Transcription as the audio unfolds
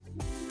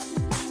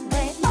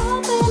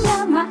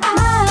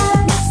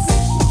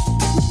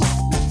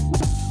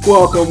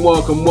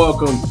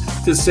Welcome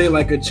to Say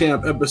Like a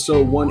Champ,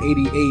 episode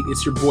 188.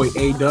 It's your boy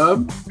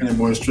A-Dub. And your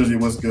boy Strizzy.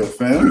 What's good,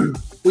 fam?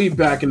 We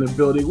back in the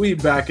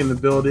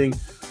building.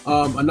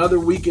 Another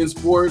week in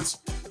sports,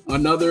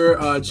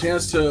 another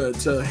chance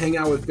to hang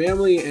out with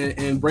family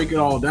and break it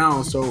all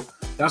down. So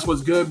that's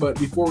what's good. But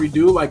before we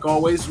do, like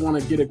always,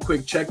 want to get a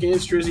quick check-in.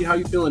 Strizzy, how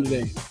you feeling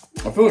today?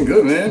 I'm feeling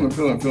good, man. I'm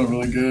feeling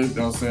really good. You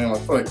know what I'm saying? I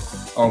feel like,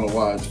 I don't know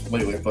why, just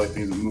lately I feel like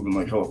things are moving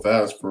like hella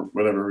fast for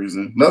whatever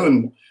reason.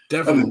 Nothing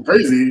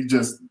crazy,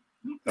 just,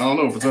 I don't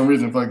know, for some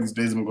reason I feel like these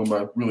days have been going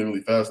by really,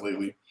 really fast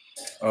lately.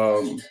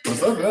 But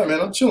aside from that, man,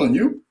 I'm chilling.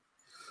 You?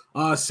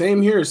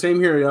 Same here.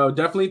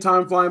 Definitely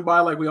time flying by,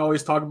 like we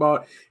always talk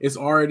about. It's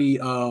already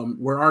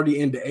we're already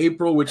into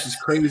April, which is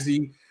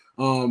crazy.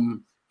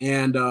 And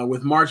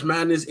with March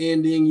Madness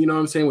ending, you know what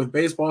I'm saying, with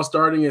baseball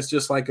starting, it's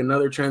just like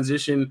another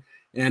transition.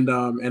 And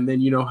then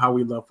you know how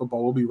we love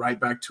football. We'll be right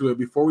back to it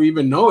before we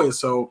even know it.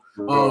 So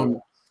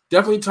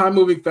definitely time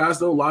moving fast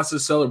though. Lots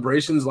of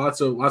celebrations,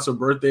 lots of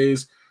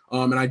birthdays.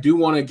 And I do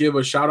want to give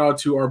a shout out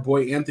to our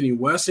boy Anthony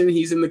Wesson.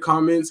 He's in the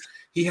comments.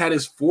 He had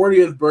his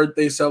 40th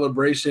birthday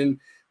celebration.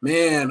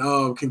 Man,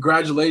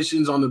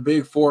 congratulations on the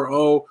big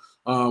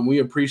 4-0. We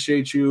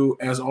appreciate you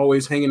as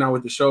always hanging out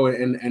with the show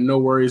and no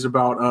worries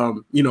about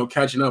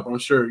catching up. I'm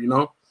sure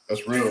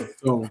that's real.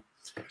 So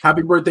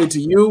happy birthday to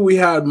you. We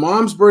had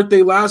Mom's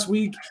birthday last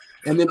week,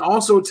 and then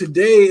also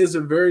today is a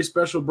very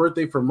special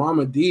birthday for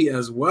Mama D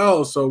as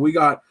well. So we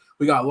got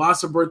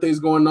lots of birthdays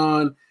going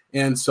on,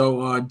 and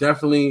so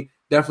definitely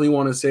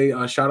want to say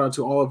a shout out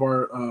to all of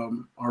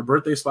our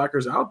birthday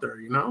slackers out there.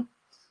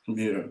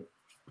 Yeah.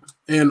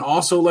 And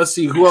also, let's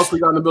see who else we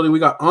got in the building. We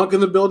got Unc in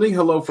the building.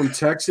 Hello from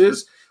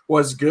Texas.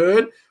 What's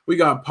good? We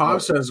got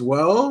Pops as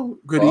well.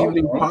 Good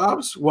evening,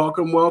 Pops.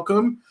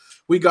 Welcome.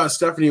 We got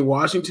Stephanie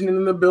Washington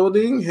in the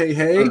building.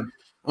 Hey.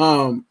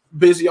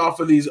 Busy off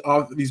of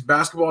these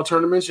basketball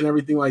tournaments and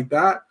everything like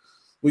that.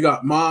 We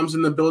got Moms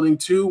in the building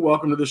too.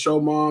 Welcome to the show,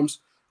 Moms.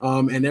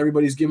 And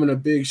everybody's giving a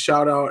big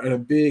shout out and a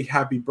big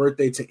happy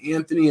birthday to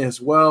Anthony as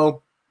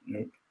well.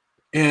 Yep.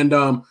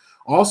 And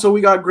also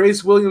we got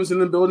Grace Williams in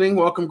the building.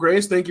 Welcome,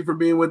 Grace. Thank you for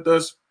being with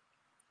us.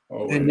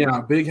 And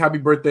yeah, big happy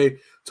birthday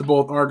to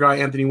both our guy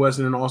Anthony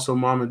Weston and also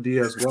Mama D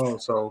as well.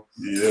 So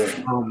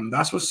yeah,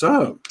 that's what's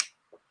up.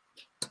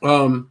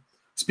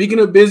 Speaking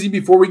of busy,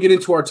 before we get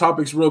into our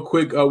topics real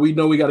quick, we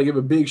know we got to give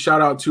a big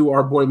shout out to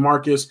our boy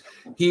Marcus.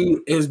 He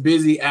is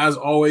busy as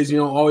always,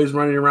 always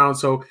running around.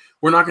 So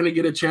we're not going to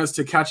get a chance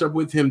to catch up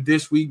with him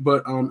this week,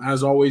 but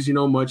as always,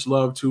 much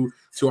love to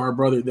our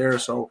brother there.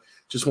 So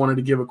just wanted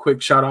to give a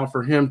quick shout out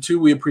for him too.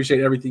 We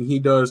appreciate everything he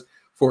does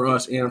for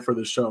us and for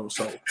the show.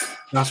 So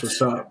that's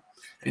what's up.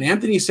 And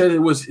Anthony said it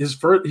was his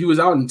first, he was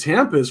out in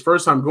Tampa, his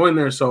first time going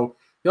there. So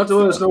you have to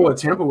let us know what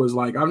Tampa was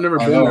like. I've never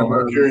been there.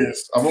 I'm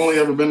curious. I've only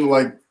ever been to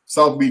like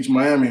South Beach,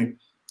 Miami.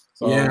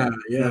 So yeah.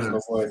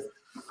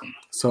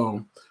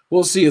 So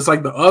we'll see. It's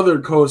like the other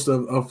coast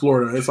of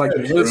Florida. It's like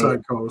the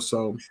inside coast.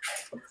 So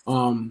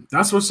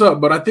that's what's up.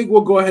 But I think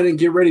we'll go ahead and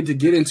get ready to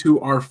get into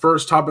our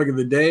first topic of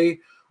the day.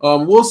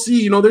 We'll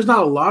see. There's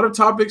not a lot of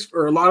topics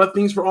or a lot of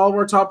things for all of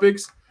our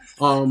topics.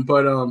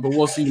 But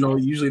we'll see.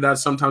 Usually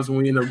that's sometimes when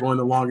we end up going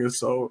the longest.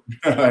 So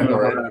how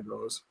that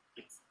goes.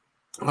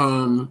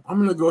 I'm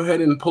gonna go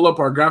ahead and pull up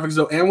our graphics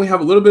though, and we have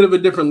a little bit of a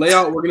different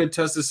layout. We're gonna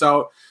test this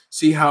out,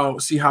 see how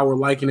we're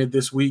liking it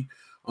this week,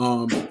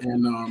 and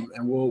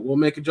we'll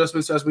make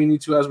adjustments as we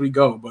need to as we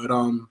go. But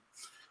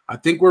I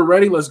think we're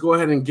ready. Let's go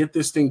ahead and get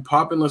this thing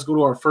popping. Let's go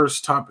to our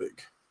first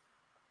topic.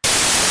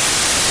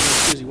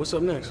 What's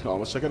up next? Oh,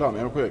 let's check it out,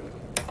 man, real quick.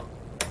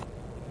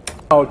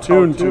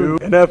 Tune to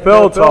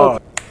NFL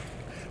Talk.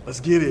 Let's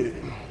get it.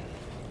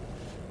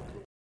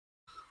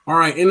 All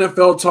right,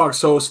 NFL talk.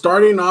 So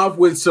starting off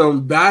with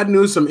some bad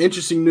news, some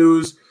interesting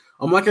news.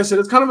 Like I said,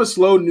 it's kind of a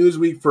slow news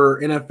week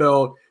for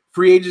NFL.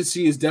 Free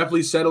agency is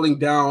definitely settling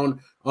down.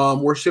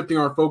 We're shifting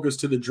our focus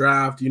to the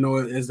draft,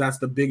 as that's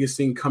the biggest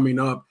thing coming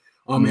up.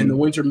 And the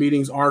winter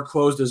meetings are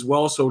closed as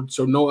well. So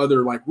no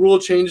other like rule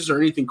changes or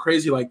anything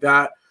crazy like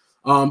that.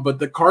 But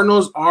the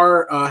Cardinals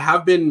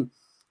have been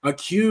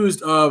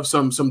accused of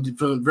some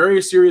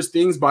very serious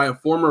things by a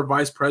former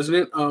vice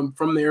president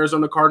from the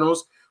Arizona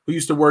Cardinals who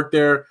used to work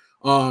there.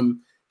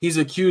 He's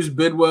accused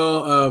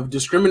Bidwell of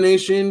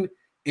discrimination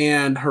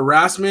and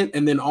harassment,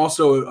 and then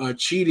also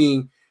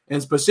cheating.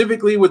 And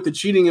specifically with the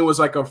cheating, it was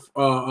like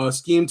a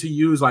scheme to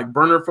use like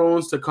burner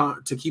phones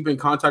to keep in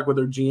contact with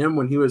their GM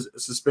when he was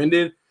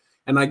suspended.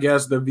 And I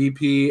guess the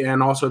VP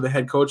and also the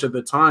head coach at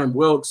the time,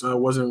 Wilkes,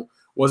 wasn't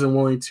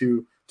willing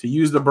to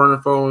use the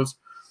burner phones.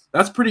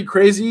 That's pretty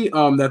crazy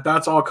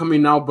that's all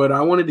coming out. But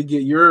I wanted to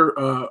get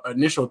your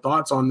initial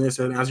thoughts on this,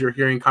 and as you're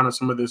hearing kind of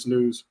some of this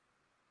news.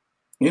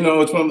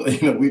 It's one.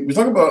 We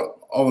talk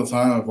about all the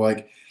time of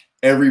like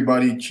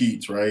everybody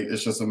cheats, right?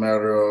 It's just a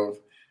matter of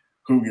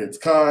who gets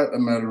caught, a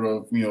matter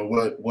of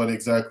what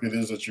exactly it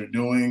is that you're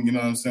doing. You know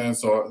what I'm saying?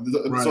 So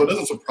it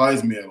doesn't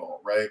surprise me at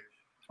all, right?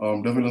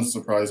 Definitely doesn't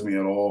surprise me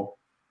at all.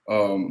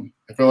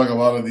 I feel like a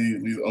lot of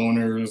these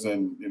owners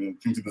and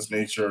things of this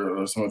nature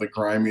are some of the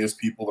grimiest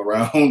people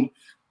around.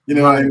 You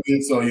know what I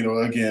mean? So,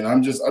 again,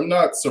 I'm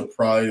not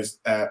surprised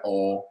at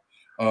all.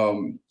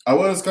 I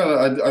was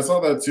I saw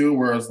that too,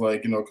 where it's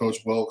like, Coach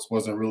Wilkes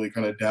wasn't really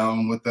kind of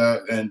down with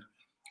that. And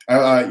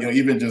I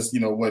even just,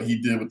 what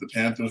he did with the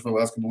Panthers for the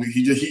last couple of weeks,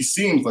 he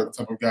seems like the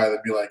type of guy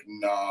that'd be like,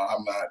 nah,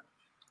 I'm not.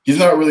 He's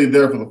not really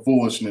there for the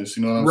foolishness.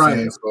 You know what I'm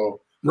saying?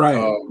 So,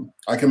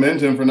 I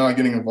commend him for not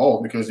getting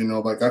involved because,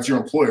 like, that's your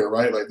employer,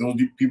 right? Like, those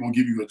people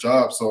give you a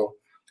job. So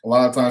a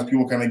lot of times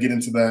people kind of get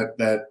into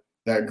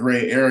that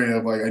gray area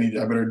of like, I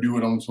better do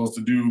what I'm supposed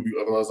to do,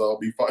 otherwise I'll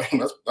be fired.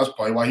 That's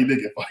probably why he did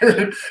get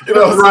fired. You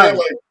know what I'm saying?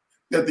 Like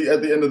at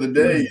the end of the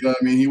day, you know what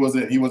I mean? He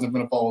wasn't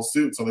going to follow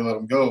suit, so they let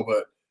him go.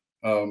 But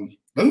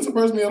doesn't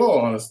surprise me at all,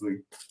 honestly.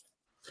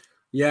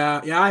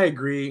 Yeah, I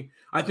agree.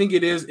 I think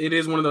it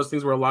is one of those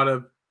things where a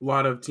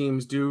lot of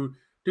teams do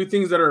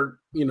things that are,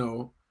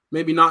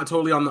 maybe not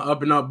totally on the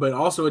up and up, but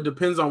also it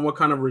depends on what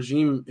kind of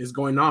regime is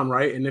going on,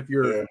 right? And if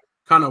you're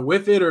kind of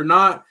with it or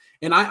not.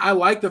 And I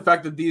like the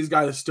fact that these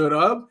guys stood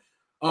up,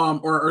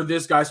 or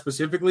this guy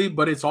specifically,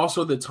 but it's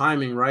also the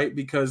timing, right?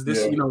 Because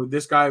this,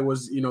 this guy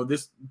was,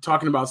 this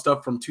talking about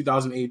stuff from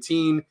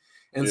 2018.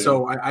 And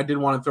so I did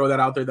want to throw that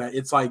out there that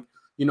it's like,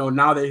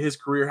 now that his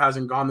career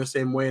hasn't gone the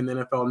same way in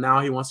the NFL, now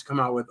he wants to come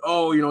out with,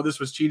 this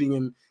was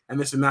cheating and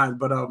this and that.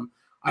 But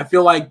I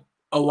feel like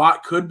a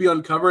lot could be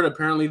uncovered.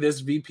 Apparently this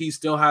VP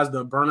still has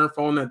the burner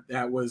phone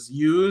that was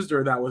used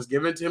or that was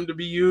given to him to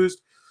be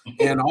used.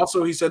 And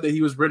also he said that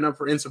he was written up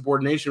for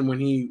insubordination when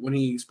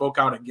he spoke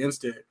out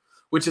against it,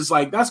 which is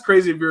like, that's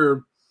crazy if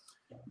you're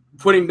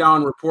putting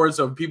down reports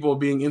of people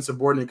being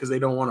insubordinate because they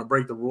don't want to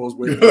break the rules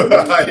with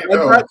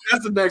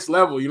that's the next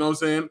level, you know what I'm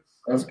saying?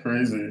 That's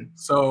crazy.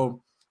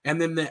 So,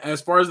 and then as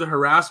far as the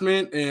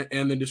harassment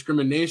and the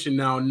discrimination,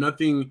 now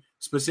nothing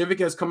specific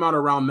has come out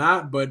around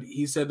that, but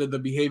he said that the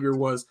behavior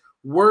was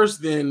worse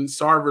than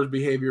Sarver's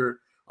behavior,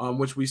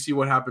 which we see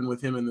what happened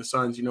with him and the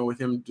Suns, with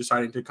him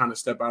deciding to kind of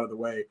step out of the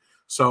way.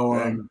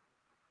 So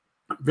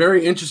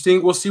very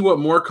interesting. We'll see what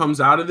more comes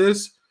out of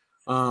this.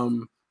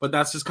 But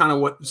that's just kind of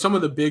what some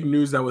of the big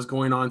news that was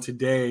going on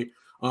today.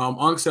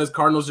 Unk says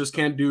Cardinals just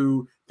can't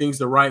do things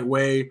the right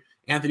way.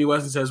 Anthony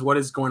Weston says, what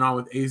is going on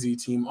with AZ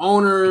team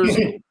owners?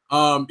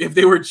 If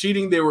they were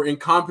cheating, they were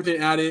incompetent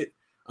at it.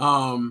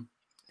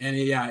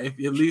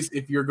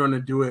 If you're going to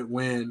do it,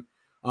 win.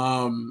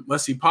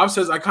 Let's see. Pop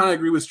says, I kind of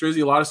agree with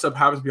Strizzy. A lot of stuff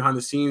happens behind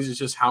the scenes. It's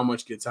just how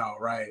much gets out,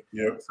 right?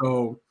 Yep.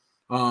 So,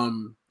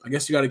 I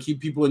guess you got to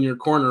keep people in your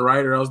corner,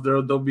 right? Or else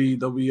they'll be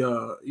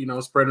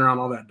spreading around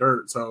all that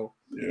dirt. So,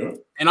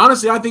 and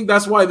honestly, I think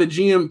that's why the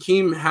GM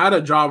Keem had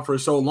a job for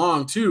so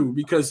long too,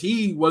 because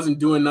he wasn't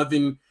doing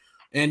nothing,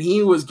 and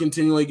he was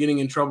continually getting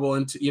in trouble,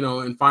 and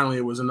finally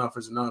it was enough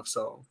is enough.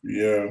 So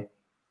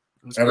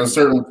at a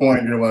certain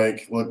point, you're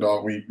like, look,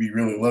 dog, we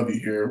really love you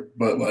here,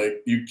 but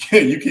like you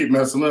keep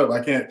messing up.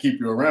 I can't keep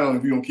you around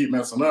if you don't keep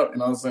messing up. You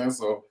know what I'm saying?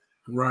 So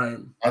right.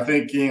 I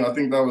think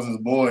that was his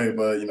boy,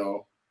 but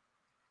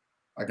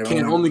I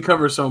can't only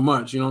cover so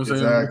much, you know what I'm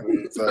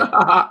saying?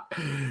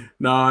 Exactly.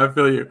 No, I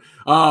feel you.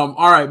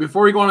 All right,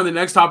 before we go on to the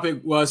next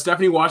topic,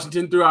 Stephanie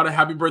Washington threw out a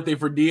happy birthday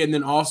for D, and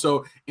then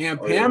also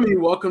Aunt Pammy.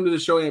 Welcome to the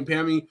show, Aunt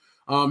Pammy.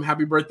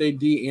 Happy birthday,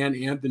 D and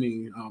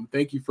Anthony.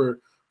 Thank you for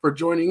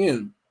joining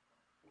in.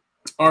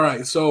 All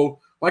right, so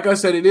like I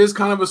said, it is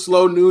kind of a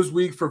slow news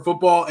week for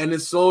football, and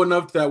it's slow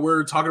enough that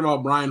we're talking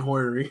about Brian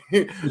Hoyer.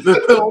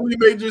 The only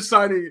major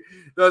signing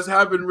that's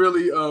happened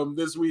really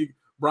this week.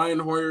 Brian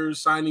Hoyer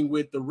signing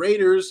with the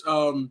Raiders,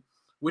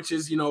 which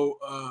is,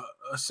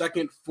 a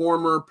second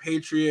former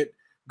Patriot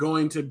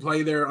going to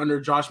play there under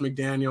Josh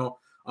McDaniel,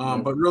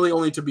 but really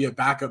only to be a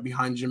backup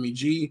behind Jimmy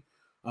G.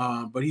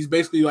 But he's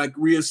basically like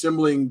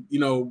reassembling,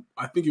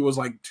 I think it was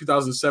like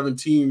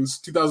 2016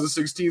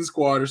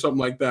 squad or something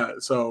like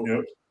that.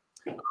 So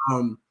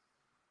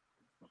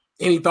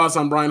any thoughts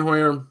on Brian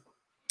Hoyer?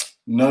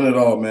 None at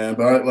all, man.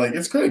 But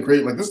it's kind of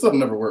great. Like, this stuff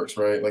never works,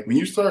 right? Like when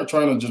you start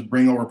trying to just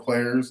bring over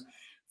players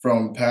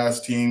from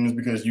past teams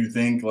because you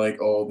think like,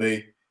 oh,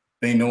 they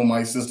know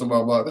my system,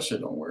 blah, blah, that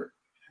shit don't work.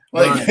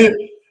 Like it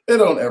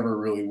don't ever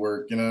really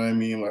work. You know what I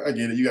mean? Like, I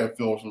get it. You got to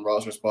fill some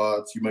roster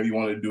spots. You maybe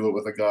want to do it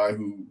with a guy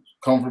who's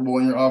comfortable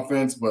in your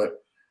offense,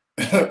 but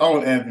I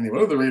want Anthony.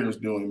 What are the Raiders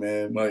doing,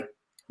 man? Like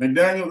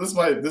McDaniel,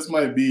 this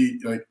might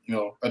be like,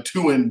 a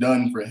 2 and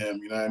done for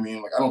him. You know what I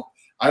mean? Like,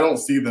 I don't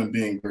see them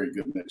being very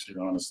good next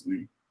year,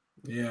 honestly.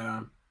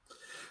 Yeah.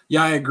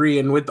 Yeah, I agree.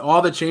 And with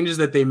all the changes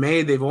that they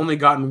made, they've only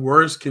gotten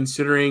worse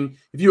considering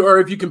if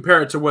you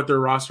compare it to what their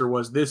roster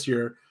was this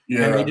year.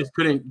 Yeah. And they just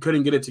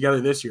couldn't get it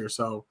together this year.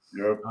 So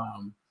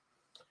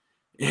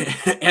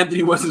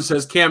Anthony Weston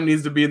says Cam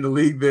needs to be in the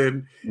league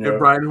then if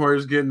Brian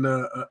Hoyer's getting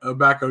a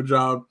backup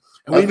job.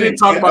 And we didn't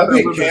talk about that.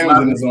 I think Cam's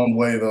in his own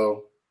way,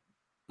 though.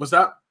 What's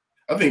that?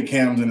 I think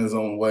Cam's in his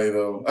own way,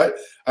 though.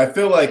 I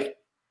feel like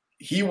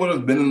he would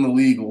have been in the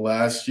league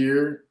last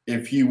year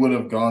if he would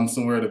have gone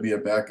somewhere to be a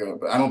backup.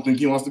 But I don't think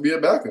he wants to be a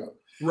backup.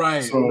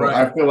 Right. So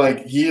I feel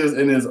like he is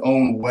in his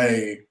own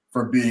way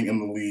for being in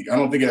the league. I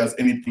don't think it has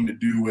anything to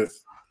do with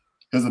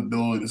his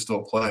ability to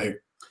still play.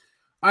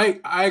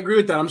 I agree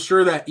with that. I'm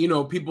sure that,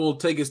 people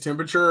take his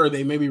temperature or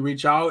they maybe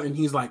reach out and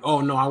he's like,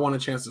 oh no, I want a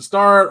chance to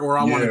start or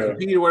I want to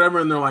compete or whatever.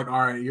 And they're like,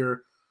 all right,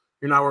 you're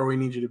not where we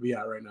need you to be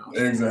at right now.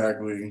 So.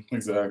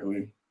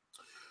 Exactly.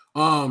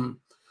 On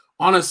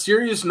a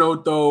serious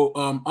note though,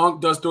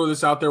 Unc does throw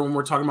this out there when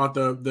we're talking about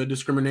the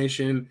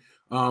discrimination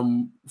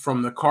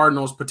from the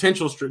Cardinals,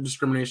 potential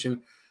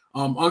discrimination.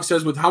 Unc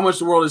says, with how much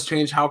the world has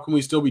changed, how can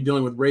we still be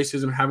dealing with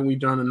racism? Haven't we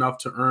done enough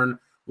to earn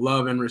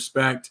love and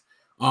respect?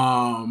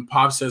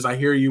 Pop says, I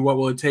hear you. What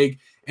will it take?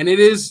 And it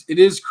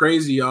is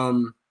crazy.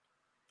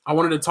 I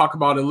wanted to talk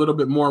about it a little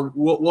bit more.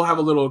 We'll have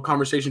a little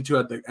conversation too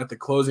at the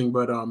closing,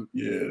 but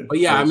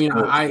yeah, I mean,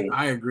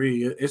 I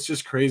agree. It's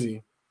just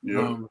crazy.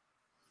 Yeah.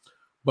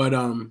 But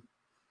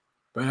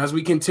as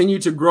we continue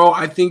to grow,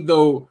 I think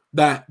though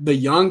that the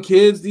young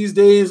kids these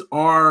days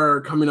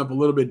are coming up a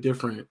little bit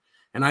different.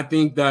 And I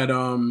think that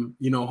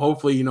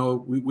hopefully,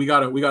 we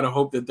gotta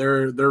hope that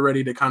they're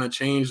ready to kind of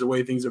change the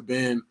way things have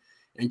been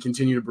and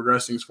continue to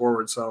progress things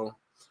forward. So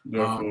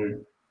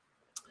definitely.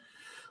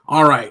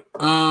 All right.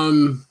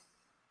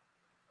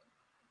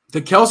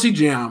 The Kelsey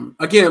Jam.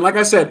 Again, like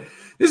I said,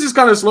 this is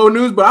kind of slow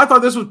news, but I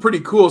thought this was pretty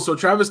cool. So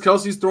Travis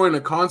Kelce's throwing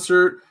a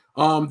concert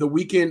the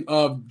weekend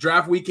of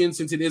draft weekend,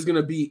 since it is going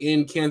to be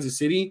in Kansas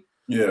City.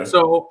 Yeah.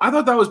 So I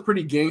thought that was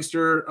pretty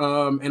gangster.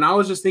 And I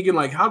was just thinking,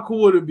 like, how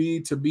cool would it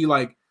be to be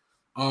like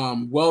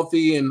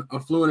wealthy and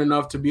affluent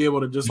enough to be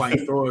able to just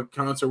like throw a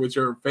concert with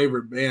your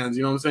favorite bands?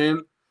 You know what I'm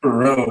saying? For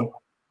real.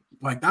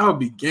 Like, that would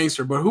be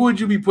gangster. But who would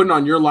you be putting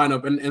on your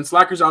lineup? And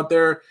slackers out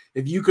there,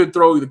 if you could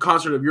throw the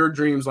concert of your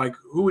dreams, like,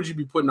 who would you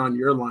be putting on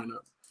your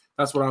lineup?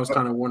 That's what I was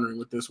kind of wondering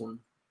with this one.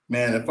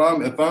 Man, if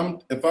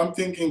I'm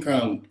thinking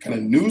kind of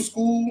new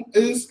school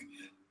is,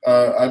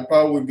 I'd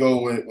probably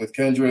go with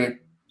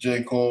Kendrick,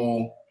 J.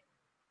 Cole,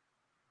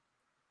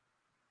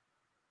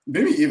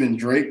 maybe even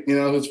Drake.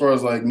 As far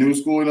as like new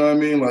school, you know what I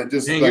mean? Like,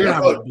 just you're like, gonna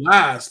have a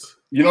blast.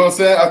 You know what I'm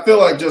saying? I feel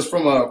like just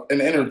from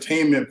an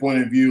entertainment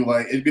point of view,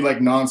 like it'd be like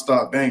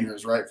nonstop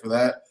bangers, right? For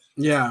that.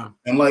 Yeah.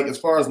 And like as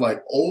far as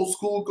like old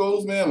school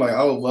goes, man, like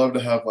I would love to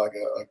have like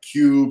a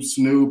Cube,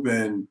 Snoop,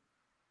 and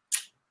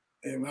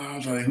I'm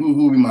trying to think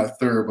who would be my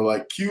third, but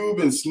like Cube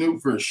and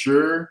Snoop for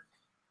sure.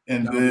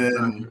 And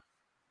then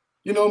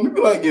maybe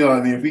like,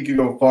 I mean, if we could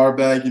go far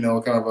back, kind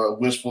of a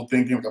wishful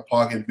thinking, like a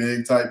Pocket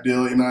Big type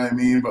deal, you know what I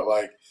mean? But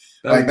like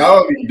that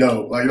would be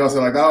dope. Like,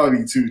 so like that would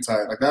be too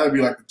tight. Like that would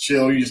be like the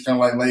chill. You just kind of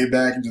like lay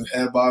back and just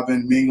head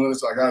bobbing, mingling.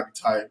 So like that would be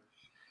tight.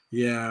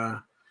 Yeah,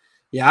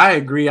 I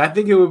agree. I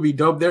think it would be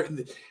dope. There,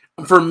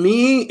 for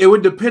me, it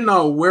would depend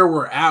on where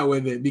we're at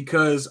with it,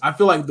 because I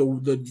feel like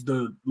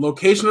the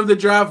location of the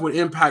draft would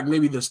impact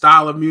maybe the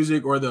style of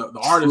music or the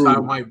artist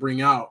I might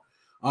bring out.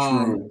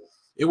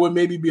 It would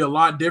maybe be a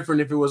lot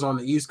different if it was on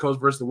the East Coast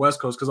versus the West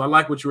Coast, because I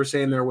like what you were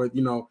saying there with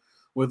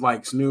with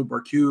like Snoop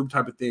or Cube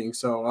type of thing.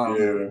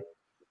 So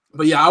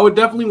But yeah, I would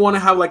definitely want to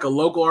have like a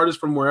local artist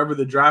from wherever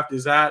the draft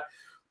is at.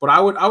 But I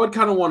would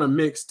kind of want to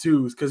mix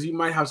too, because you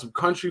might have some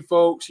country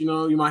folks,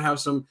 you might have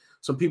some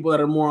people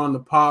that are more on the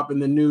pop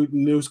and the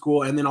new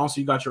school, and then also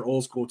you got your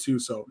old school too.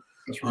 So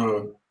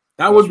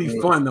that would be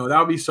fun though. That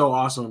would be so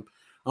awesome.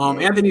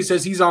 Anthony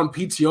says he's on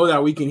PTO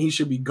that weekend. He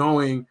should be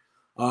going.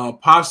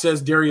 Pop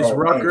says Darius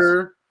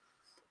Rucker. Nice.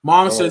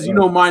 Mom says,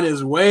 mine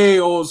is way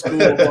old school,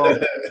 bro.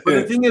 But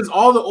the thing is,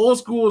 all the old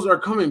schools are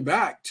coming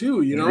back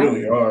too, They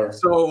really are.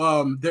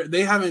 So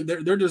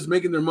they're just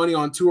making their money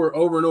on tour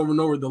over and over and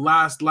over. The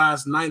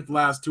ninth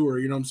last tour,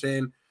 you know what I'm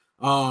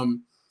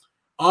saying?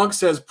 Unc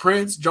says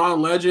Prince,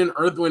 John Legend,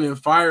 Earth, Wind and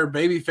Fire,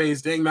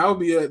 Babyface. Dang, that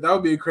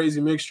would be a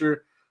crazy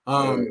mixture.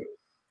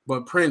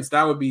 But Prince,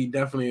 that would be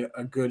definitely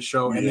a good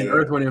show. And then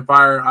Earth, Wind and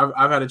Fire,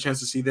 I've had a chance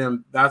to see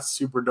them. That's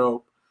super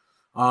dope.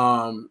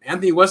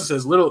 Anthony West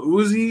says Little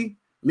Uzi,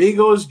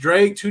 Migos,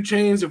 Drake, 2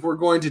 Chainz. If we're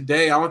going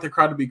today, I want the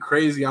crowd to be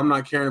crazy. I'm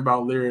not caring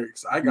about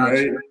lyrics. I got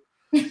you.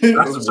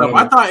 That's what's up.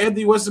 I thought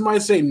Anthony West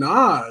might say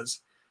Nas,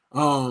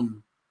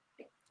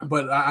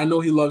 but I know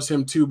he loves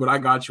him too. But I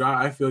got you.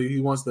 I feel he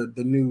wants that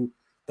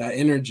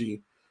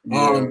energy.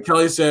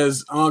 Kelly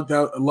says,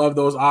 love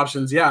those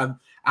options. Yeah,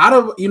 out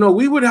of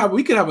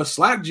we could have a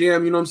Slack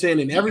jam. You know what I'm saying,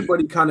 and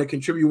everybody kind of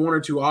contribute 1 or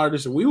 2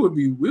 artists, and we would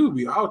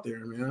be out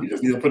there, man. You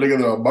just need to put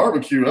together a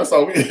barbecue. That's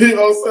all we. You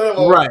know what I'm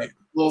saying? Right.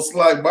 Little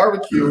Slack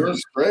barbecue. We're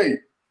straight.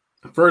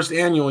 First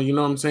annual, you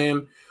know what I'm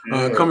saying?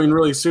 Coming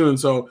really soon.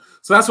 So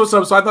that's what's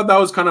up. So I thought that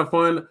was kind of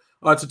fun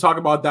to talk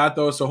about that,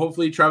 though. So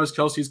hopefully Travis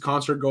Kelce's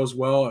concert goes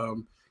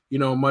well.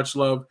 Much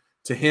love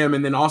to him.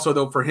 And then also,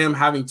 though, for him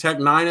having Tech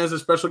 9 as a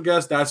special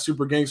guest, that's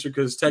super gangster,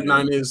 because Tech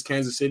 9 is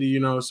Kansas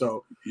City,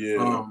 So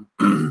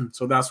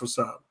so that's what's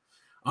up.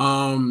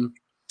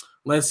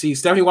 Let's see.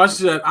 Stephanie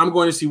Washington said, I'm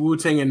going to see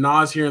Wu-Tang and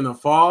Nas here in the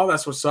fall.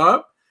 That's what's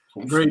up.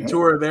 Great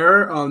tour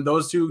there.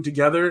 Those two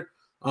together.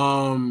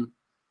 Mom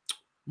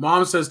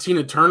says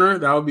Tina Turner.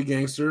 That would be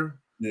gangster.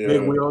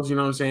 Big wheels, you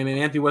know what I'm saying? And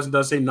Anthony Weston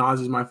does say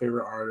Nas is my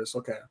favorite artist.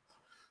 Okay.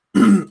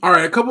 All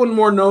right. A couple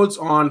more notes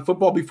on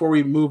football before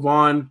we move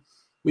on.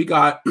 We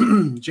got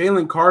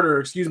Jalen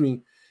Carter.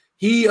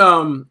 He,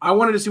 I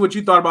wanted to see what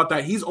you thought about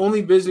that. He's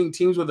only visiting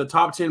teams with a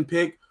top 10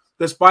 pick,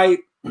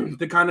 despite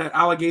the kind of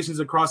allegations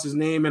across his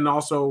name and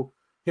also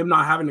him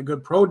not having a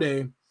good pro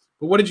day.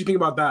 But what did you think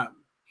about that?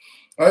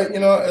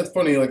 It's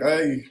funny.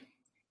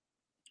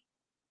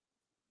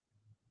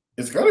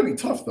 It's got to be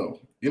tough though.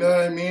 You know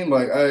what I mean?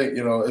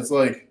 It's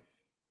like,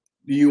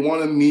 do you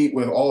want to meet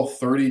with all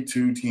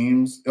 32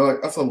 teams?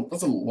 That's a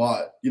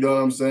lot. You know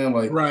what I'm saying?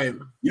 Like, right.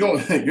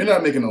 You're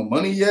not making no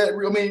money yet.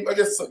 I mean, I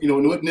guess,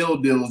 with nil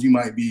deals you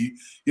might be,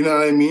 you know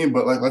what I mean?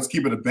 But let's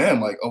keep it a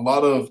band. Like a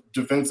lot of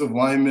defensive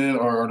linemen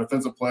or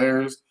defensive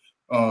players,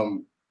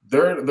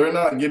 they're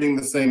not getting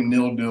the same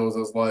nil deals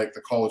as like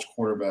the college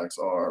quarterbacks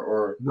are,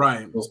 or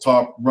right. those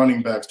top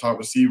running backs, top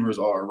receivers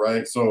are,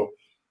 right? So,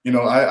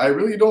 I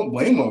really don't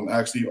blame him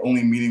actually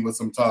only meeting with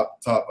some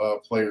top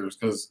players,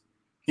 because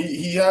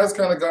he has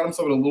kind of got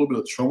himself in a little bit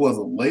of trouble as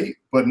of late,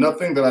 but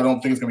nothing that I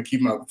don't think is going to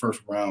keep him out of the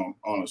first round,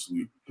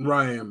 honestly.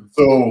 Right.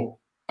 So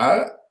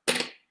I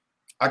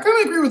kind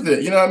of agree with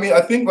it. You know what I mean?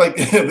 I think like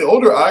the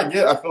older I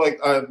get, I feel like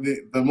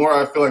the more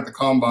I feel like the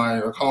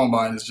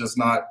combine is just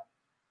not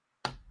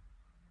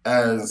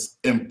as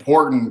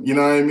important. You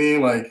know what I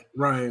mean? Like,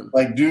 right.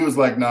 Like dudes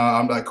like, nah,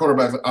 I'm like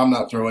quarterbacks. I'm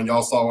not throwing.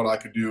 Y'all saw what I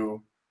could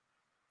do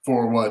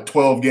for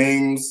 12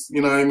 games.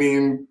 You know what I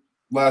mean?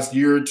 Last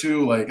year or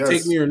two, like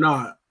take me or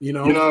not,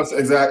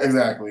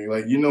 exactly.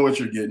 Like, you know what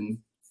you're getting.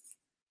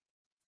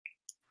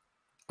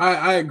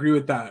 I agree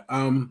with that.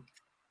 I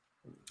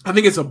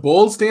think it's a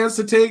bold stance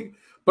to take,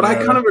 but I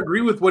kind of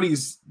agree with where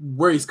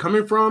he's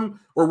coming from,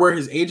 or where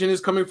his agent is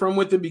coming from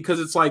with it, because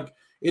it's like,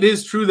 it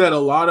is true that a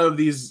lot of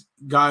these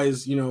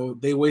guys,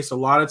 they waste a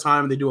lot of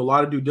time, they do a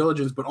lot of due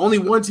diligence, but only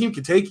one team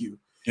can take you.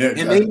 Yeah,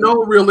 exactly. And they know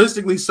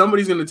realistically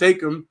somebody's going to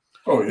take him.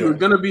 Oh yeah, he's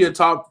going to be a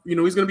top. He's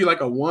going to be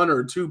like a 1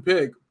 or 2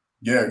 pick.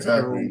 Yeah,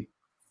 exactly.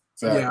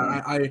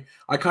 Yeah,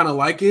 I kind of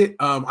like it.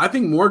 I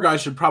think more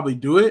guys should probably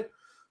do it.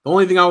 The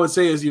only thing I would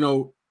say is,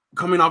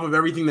 coming off of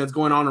everything that's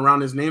going on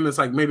around his name, it's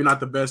like maybe not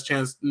the best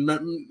chance,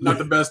 not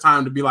the best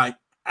time to be like,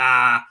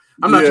 I'm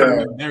not trying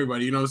to make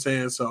everybody, you know what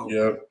I'm saying? So,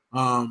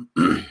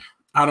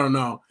 I don't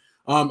know.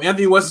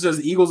 Anthony West says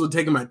the Eagles will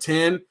take him at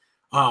 10.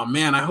 Oh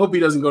man, I hope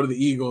he doesn't go to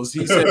the Eagles.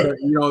 He said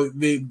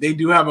that, they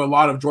do have a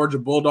lot of Georgia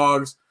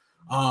Bulldogs.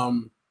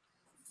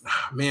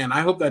 Man,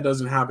 I hope that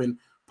doesn't happen.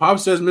 Pop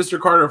says Mr.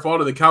 Carter fall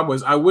to the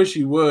Cowboys. I wish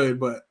he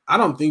would, but I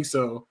don't think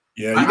so.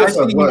 Yeah, I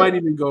think he might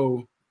even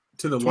go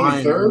to the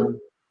Lions.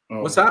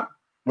 Oh. What's that?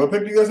 What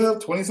pick do you guys have?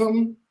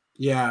 20-something?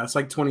 Yeah, it's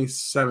like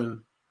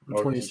 27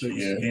 or 26.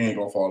 Yeah, he ain't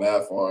gonna fall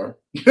that far.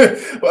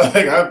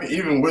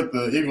 Even with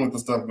the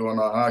stuff going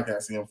on, I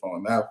can't see him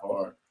falling that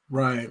far.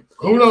 Right.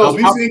 Who knows?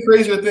 We've seen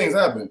crazier things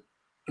happen.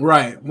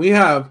 Right, we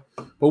have,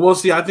 but we'll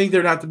see. I think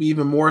there'd have to be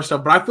even more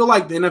stuff. But I feel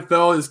like the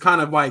NFL is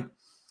kind of like,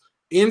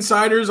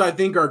 insiders, I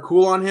think, are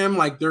cool on him.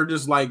 Like, they're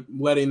just like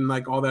letting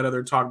like all that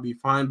other talk be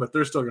fine, but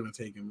they're still gonna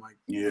take him. Like,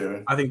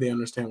 I think they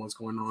understand what's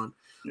going on.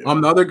 Yeah.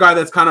 The other guy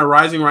that's kind of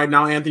rising right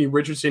now, Anthony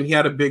Richardson, he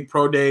had a big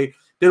pro day,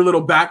 did a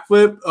little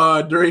backflip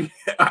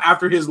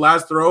after his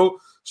last throw,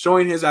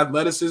 showing his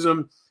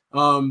athleticism.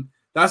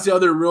 That's the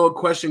other real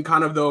question,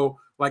 kind of though,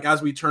 like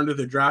as we turn to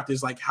the draft,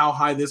 is like how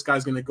high this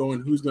guy's gonna go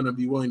and who's gonna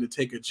be willing to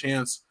take a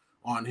chance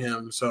on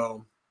him.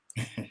 So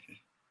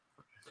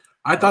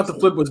I thought the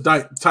flip was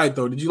tight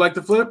though. Did you like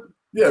the flip?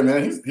 Yeah,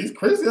 man, he's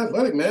crazy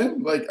athletic,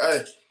 man. Like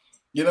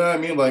you know what I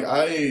mean? Like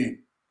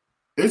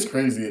it's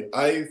crazy.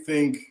 I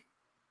think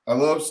I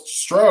love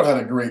Stroud had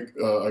a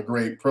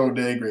great pro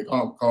day, great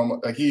calm.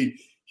 Like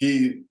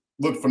he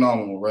looked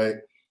phenomenal, right?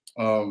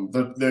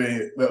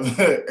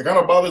 It kind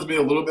of bothers me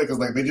a little bit because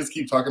like they just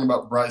keep talking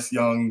about Bryce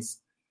Young's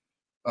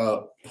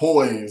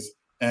poise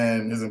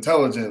and his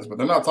intelligence, but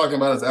they're not talking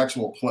about his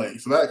actual play.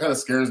 So that kind of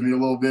scares me a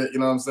little bit. You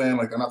know what I'm saying?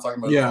 Like, they're not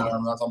talking about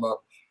I'm not talking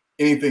about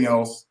anything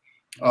else.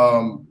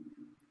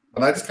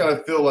 But I just kind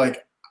of feel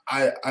like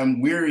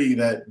I'm weary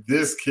that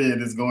this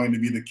kid is going to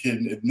be the kid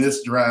in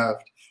this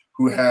draft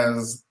who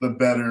has the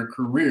better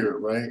career,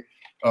 right?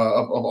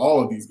 Of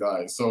all of these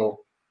guys. So,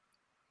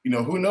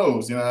 who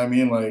knows? You know what I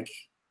mean? Like,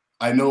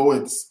 I know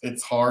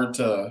it's hard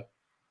to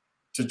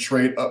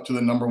trade up to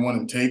the number 1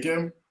 and take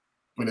him,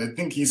 but I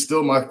think he's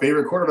still my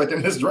favorite quarterback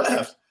in this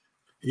draft.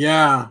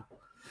 Yeah,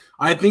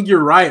 I think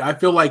you're right. I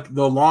feel like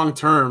the long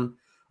term,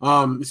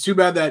 it's too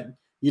bad that,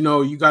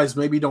 you guys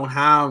maybe don't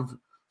have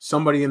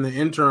somebody in the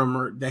interim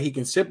or that he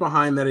can sit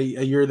behind that a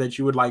year that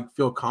you would like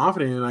feel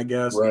confident in, I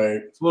guess.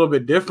 Right. It's a little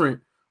bit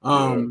different.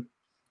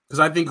 Because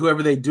I think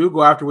whoever they do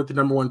go after with the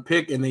number 1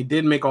 pick, and they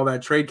did make all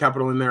that trade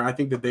capital in there, I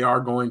think that they are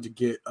going to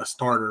get a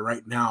starter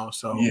right now.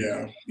 So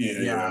yeah.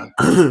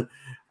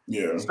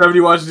 Yeah.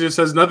 Stephanie Washington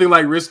says nothing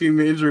like risking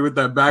the injury with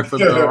that backflip,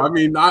 though. I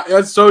mean,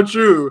 that's so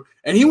true.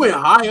 And he went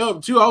high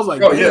up too. I was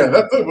like, oh yeah,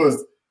 that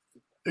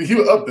he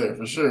was up there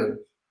for sure.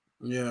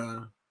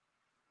 Yeah.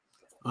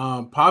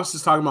 Pops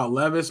is talking about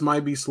Levis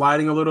might be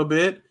sliding a little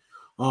bit.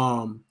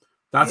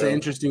 That's an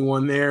interesting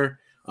one there.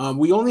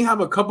 We only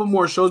have a couple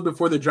more shows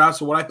before the draft.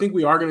 So what I think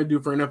we are going to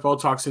do for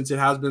NFL Talk, since it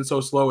has been so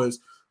slow, is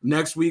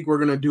next week we're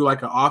going to do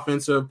like an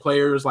offensive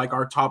players, like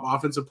our top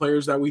offensive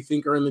players that we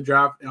think are in the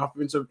draft,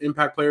 offensive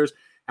impact players.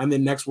 And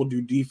then next we'll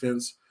do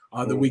defense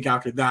the week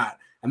after that.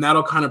 and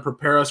that'll kind of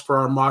prepare us for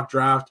our mock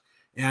draft.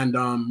 And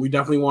we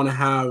definitely want to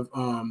have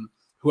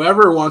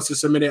whoever wants to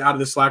submit it out of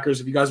the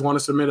Slackers. If you guys want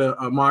to submit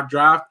a mock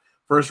draft,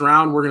 first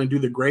round, we're going to do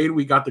the grade.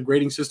 We got the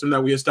grading system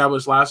that we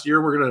established last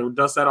year. We're going to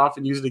dust that off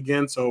and use it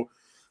again. So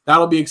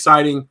that'll be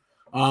exciting.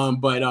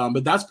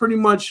 But that's pretty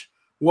much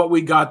what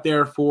we got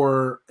there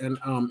for an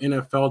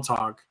NFL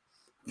talk.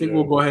 I think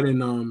we'll go ahead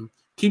and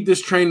keep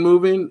this train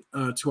moving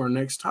to our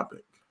next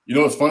topic. You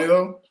know what's funny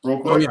though?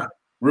 Real quick. Oh yeah.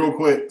 Real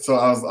quick. So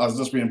I was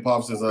just reading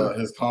Pops'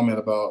 his comment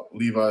about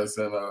Levi's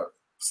and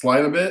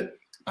slide a bit.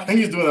 I think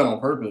he's doing that on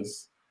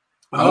purpose.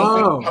 I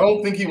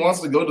don't think he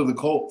wants to go to the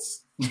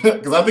Colts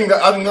because I think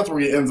that's where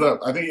he ends up.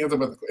 I think he ends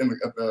up with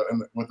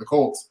the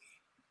Colts,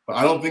 but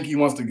I don't think he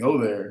wants to go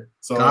there.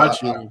 So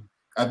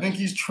I think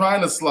he's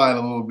trying to slide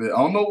a little bit. I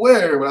don't know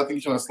where, but I think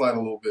he's trying to slide a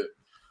little bit.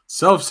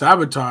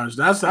 Self-sabotage.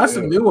 That's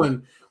a new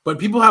one. But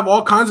people have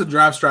all kinds of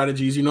draft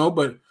strategies,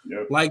 but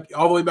like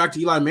all the way back to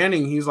Eli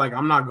Manning, he's like,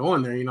 I'm not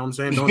going there. You know what I'm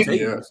saying? Don't take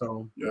it.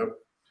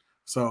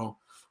 So,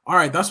 all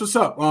right, that's what's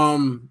up.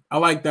 I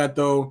like that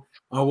though.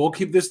 We'll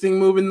keep this thing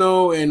moving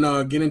though,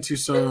 and get into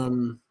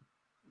some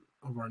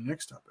of our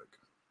next topic.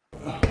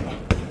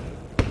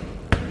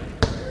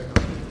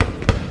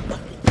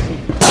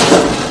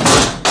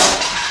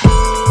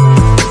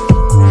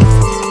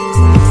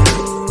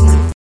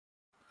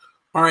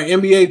 All right,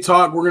 NBA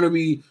talk. We're going to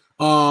be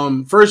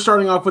first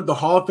starting off with the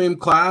Hall of Fame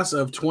class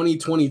of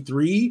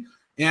 2023.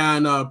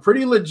 And a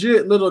pretty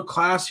legit little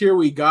class here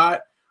we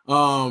got.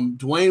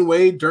 Dwayne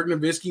Wade, Dirk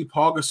Nowitzki,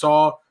 Paul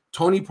Gasol,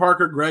 Tony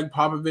Parker, Greg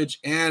Popovich,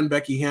 and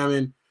Becky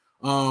Hammond.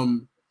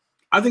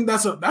 I think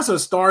that's a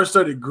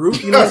star-studded group.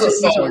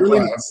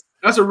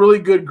 That's a really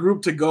good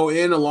group to go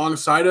in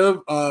alongside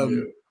of.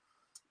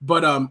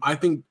 But I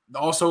think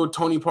also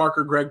Tony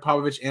Parker, Greg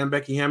Popovich, and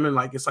Becky Hammond,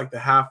 it's like the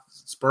half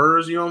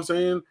Spurs, you know what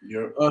I'm saying?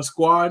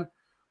 Squad.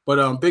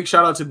 But big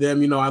shout out to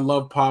them. I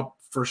love Pop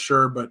for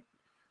sure. But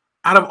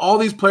out of all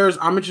these players,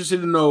 I'm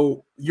interested to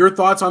know your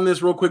thoughts on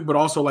this real quick, but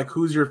also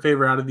who's your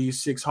favorite out of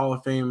these 6 Hall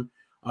of Fame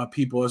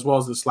people, as well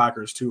as the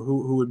Slackers too.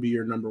 Who would be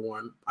your number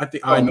one? I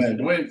think. Man,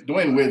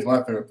 Dwayne Wade's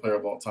my favorite player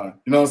of all time.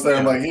 You know what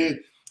I'm saying?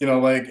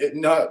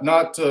 Yeah.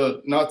 Not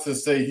to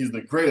say he's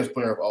the greatest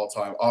player of all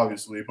time,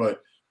 obviously,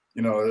 but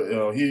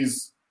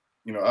he's.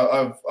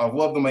 I've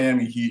loved the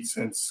Miami Heat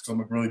since I'm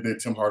a really big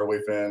Tim Hardaway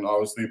fan,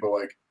 obviously, but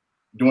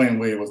Dwayne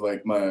Wade was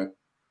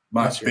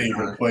my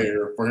favorite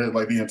player for his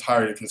the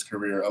entirety of his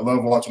career. I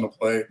love watching him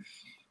play.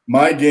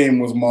 My game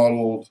was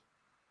modeled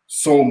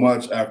so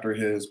much after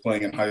his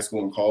playing in high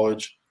school and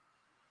college.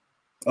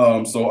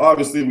 So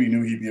obviously we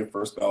knew he'd be a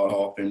first ballot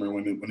Hall of Famer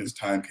when his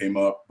time came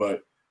up.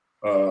 But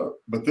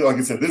like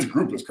I said, this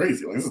group is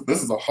crazy.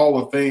 This is a Hall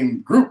of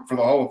Fame group for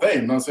the Hall of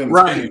Fame. I'm not saying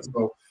it's crazy.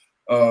 So,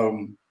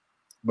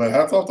 but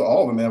hats off to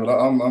all of them, man. But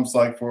I'm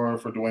psyched for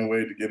Dwayne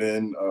Wade to get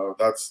in.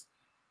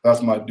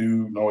 That's my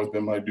dude. Always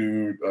been my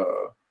dude.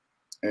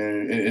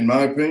 And in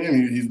my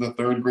opinion, he's the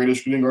 3rd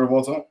greatest shooting guard of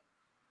all time.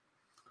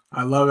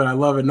 I love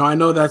it. No, I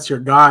know that's your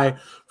guy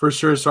for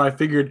sure. So I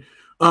figured,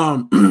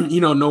 no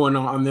one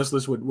on this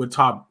list would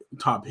top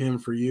him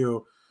for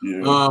you.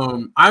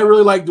 Yeah. I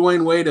really like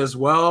Dwayne Wade as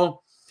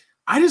well.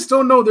 I just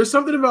don't know. There's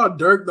something about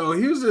Dirk though.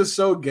 He was just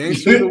so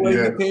gangster the way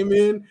he came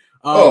in.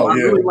 I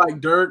really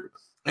like Dirk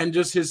and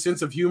just his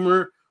sense of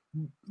humor.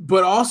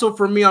 But also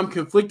for me, I'm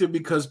conflicted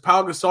because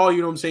Pau Gasol,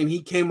 you know what I'm saying,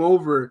 he came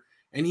over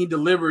and he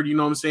delivered, you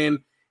know what I'm saying,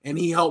 and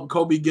he helped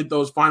Kobe get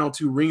those final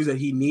 2 rings that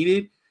he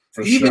needed.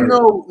 Even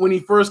though when he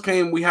first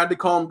came, we had to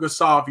call him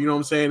Gasol, you know what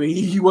I'm saying, and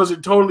he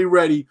wasn't totally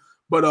ready,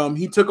 but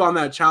he took on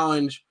that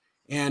challenge,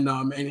 and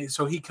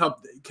so he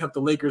kept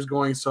the Lakers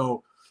going.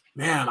 So,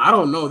 man, I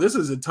don't know. This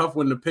is a tough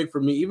one to pick for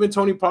me. Even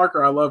Tony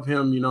Parker, I love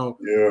him,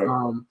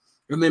 and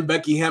then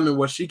Becky Hammond,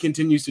 what she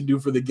continues to do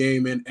for the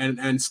game,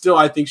 and still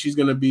I think she's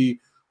going to be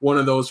one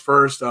of those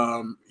first,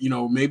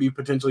 maybe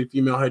potentially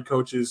female head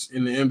coaches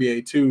in the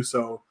NBA too.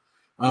 So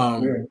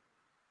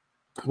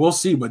we'll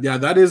see. But yeah,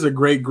 that is a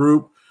great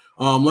group.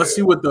 Let's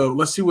see what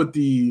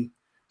the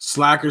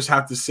Slackers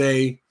have to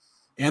say.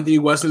 Anthony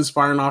Weston's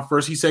firing off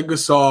first. He said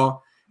Gasol,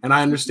 and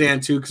I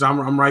understand too because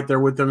I'm right there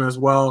with them as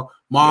well.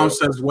 Mom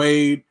says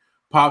Wade.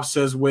 Pop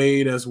says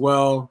Wade as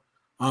well.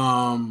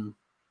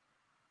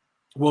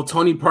 Will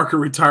Tony Parker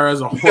retire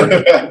as a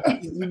Hornet?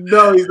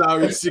 No, he's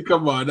not.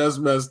 Come on, that's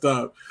messed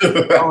up.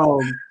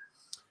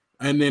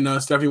 And then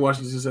Stephanie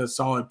Washington says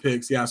solid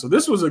picks. Yeah, so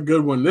this was a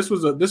good one. This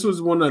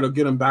was one that'll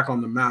get him back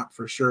on the map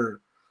for sure.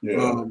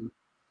 Yeah.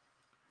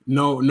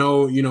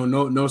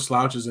 No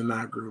slouches in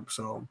that group.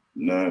 So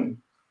none.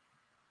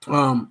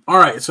 All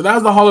right, so that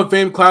was the Hall of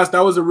Fame class.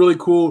 That was a really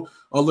cool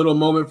little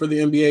moment for the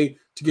NBA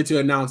to get to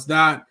announce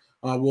that.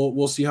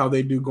 We'll see how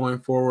they do going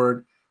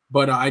forward.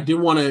 But I did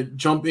want to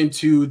jump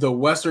into the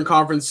Western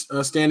Conference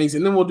standings,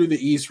 and then we'll do the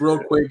East real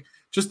quick.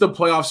 Just the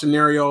playoff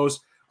scenarios.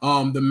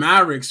 The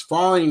Mavericks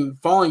falling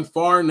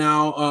far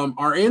now,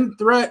 are in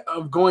threat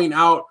of going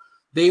out.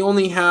 They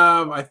only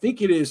have, I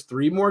think it is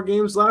 3 more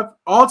games left.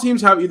 All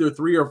teams have either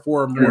 3 or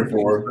 4 more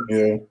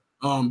games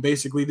left.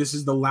 Basically, this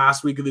is the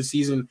last week of the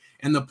season,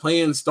 and the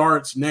play-in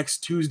starts next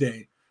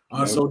Tuesday.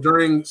 So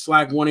during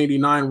Slack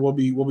 189, we'll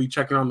be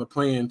checking on the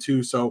play-in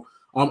too. So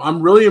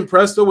I'm really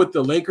impressed though with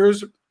the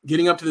Lakers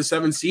getting up to the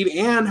 7th seed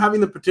and having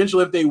the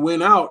potential, if they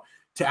win out,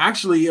 to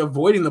actually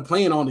avoiding the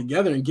play-in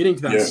altogether and getting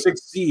to that 6th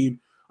seed.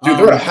 Dude,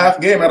 they're a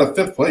half game out of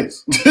 5th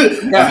place.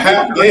 A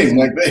half game,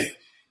 like they.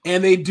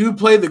 And they do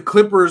play the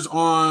Clippers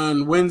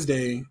on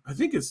Wednesday. I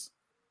think it's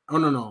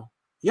no.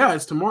 Yeah,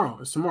 it's tomorrow.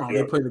 Yep.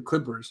 They play the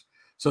Clippers.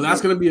 So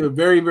that's going to be a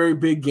very, very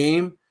big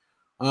game.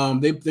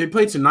 They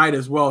play tonight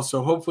as well.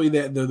 So hopefully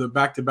the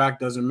back-to-back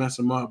doesn't mess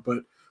them up.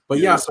 But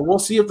yeah, so we'll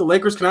see if the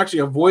Lakers can actually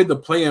avoid the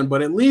play-in,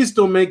 but at least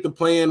they'll make the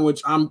play-in,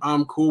 which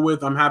I'm cool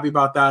with. I'm happy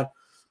about that.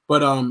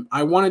 But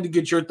I wanted to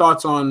get your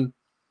thoughts on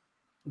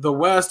the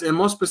West and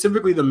most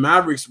specifically the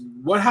Mavericks.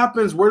 What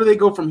happens? Where do they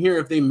go from here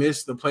if they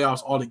miss the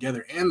playoffs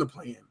altogether and the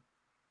play-in?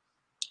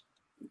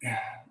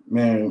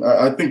 Man,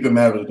 I think the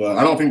Mavericks done.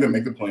 I don't think they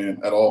make the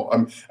play-in at all.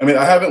 I mean,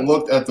 I haven't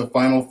looked at the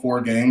final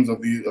 4 games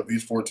of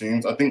these 4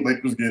 teams. I think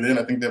Lakers get in.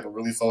 I think they have a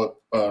really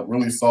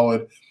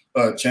solid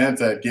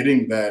chance at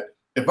getting that.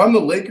 If I'm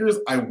the Lakers,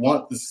 I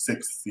want the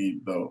 6th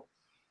seed though,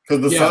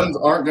 because the Suns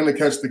aren't going to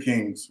catch the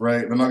Kings,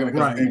 right? They're not going to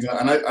catch the Kings,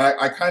 and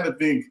I kind of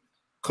think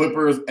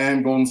Clippers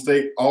and Golden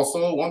State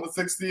also want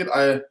the 6th seed.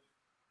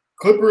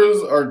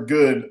 Clippers are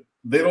good.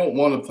 They don't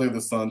want to play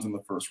the Suns in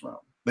the first round.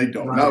 They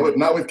don't. Right.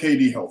 Not with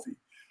KD healthy.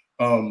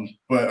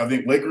 But I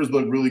think Lakers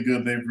look really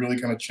good. They've really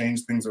kind of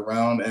changed things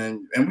around,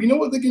 and we know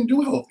what they can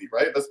do healthy,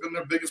 right? That's been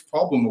their biggest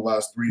problem the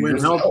last 3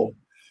 years.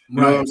 You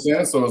know what I'm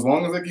saying? So as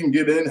long as they can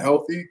get in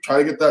healthy, try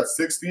to get that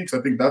 6th seed, because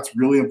I think that's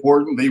really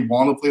important. They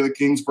want to play the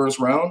Kings first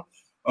round,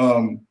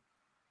 and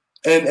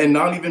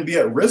not even be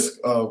at risk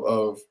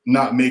of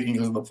not making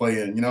because of the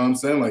play-in. You know what I'm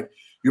saying? Like,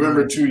 you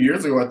remember 2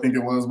 years ago, I think it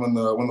was when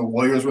the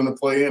Warriors were in the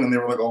play-in, and they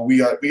were like, "Oh, we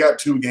got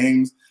 2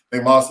 games."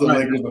 They lost to the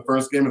Lakers the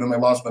first game, and then they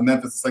lost to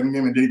Memphis the second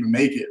game and didn't even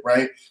make it,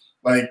 right?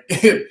 Like,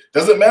 it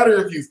doesn't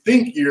matter if you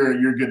think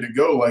you're good to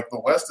go. Like, the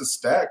West is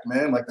stacked,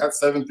 man. Like, that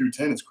 7 through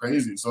 10 is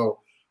crazy. So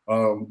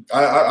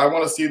I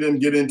want to see them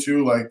get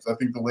into, like, I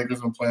think the Lakers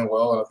have been playing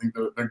well, and I think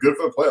they're good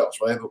for the playoffs,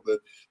 right?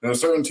 There are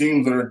certain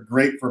teams that are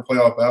great for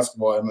playoff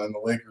basketball, and then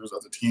the Lakers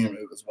as a team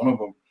is one of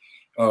them.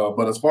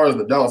 But as far as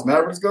the Dallas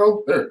Mavericks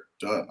go, they're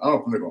done. I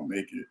don't think they're going to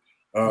make it.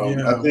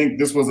 I think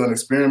this was an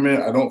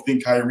experiment. I don't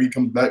think Kyrie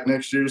comes back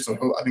next year, so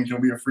I think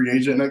he'll be a free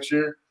agent next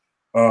year.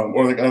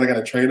 Or they got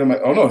to trade him.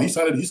 Oh no, he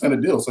signed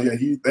a deal. So yeah,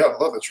 they'll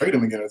love to trade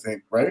him again. I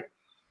think, right?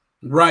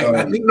 Right.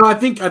 I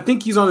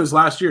think he's on his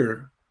last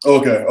year.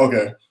 Okay.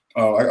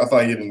 I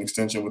thought he had an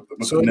extension with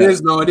so it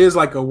is. No, it is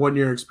like a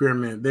 1-year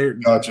experiment.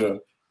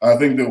 Gotcha. I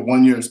think the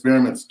 1-year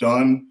experiment's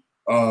done.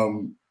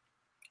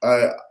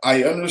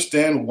 I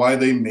understand why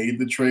they made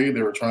the trade.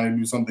 They were trying to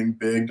do something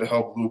big to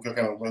help Luka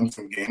kind of win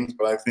some games,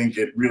 but I think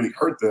it really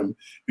hurt them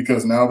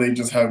because now they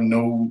just have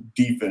no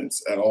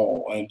defense at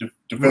all. And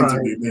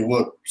defensively, they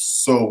look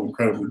so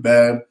incredibly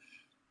bad.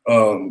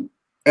 And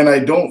I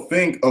don't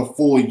think a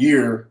full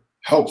year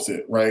helps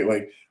it, right?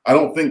 Like, I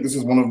don't think this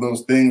is one of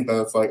those things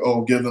that's like,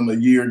 oh, give them a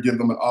year, give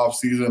them an off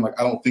season. Like,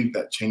 I don't think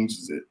that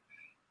changes it.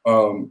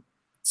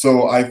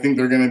 So I think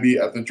they're going to be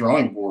at the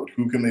drawing board.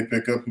 Who can they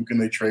pick up? Who can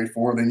they trade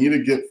for? They need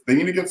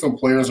to get some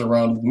players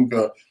around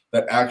Luka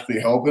that actually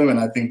help him, and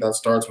I think that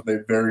starts with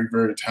a very,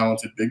 very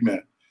talented big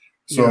man.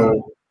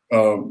 So,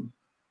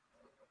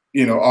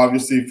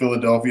 obviously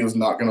Philadelphia is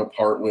not going to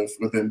part with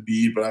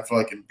Embiid, but I feel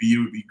like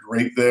Embiid would be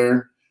great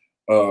there.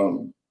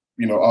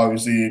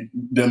 Obviously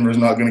Denver's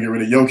not going to get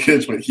rid of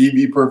Jokic, but he'd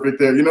be perfect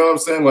there. You know what I'm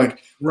saying?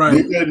 Like,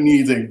 Luka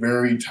needs a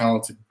very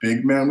talented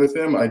big man with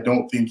him. I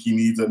don't think he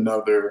needs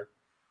another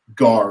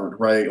guard,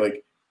 right?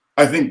 Like,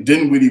 I think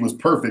Dinwiddie was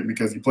perfect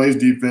because he plays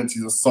defense.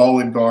 He's a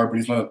solid guard, but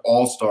he's not an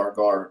all-star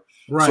guard.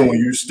 Right. So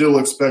you still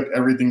expect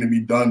everything to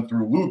be done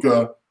through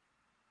Luka,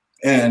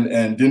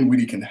 and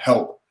Dinwiddie can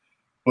help,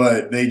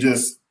 but they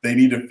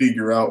need to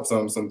figure out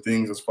some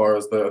things as far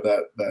as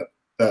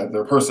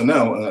their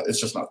personnel. It's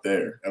just not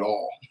there at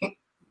all.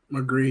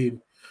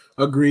 Agreed.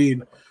 I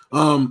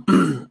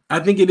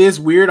think it is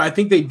weird. I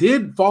think they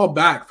did fall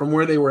back from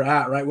where they were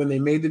at, right? When they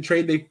made the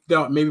trade, they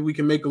thought maybe we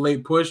can make a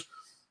late push.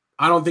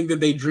 I don't think that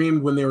they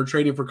dreamed when they were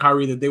trading for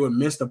Kyrie that they would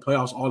miss the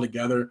playoffs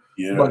altogether.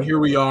 Yeah. But here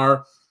we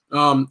are.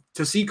 To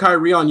see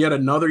Kyrie on yet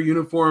another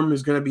uniform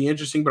is going to be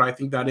interesting, but I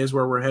think that is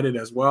where we're headed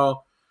as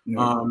well.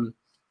 Yeah.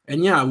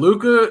 And yeah,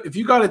 Luka, if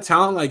you got a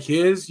talent like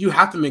his, you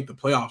have to make the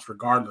playoffs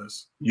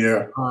regardless.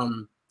 Yeah.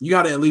 You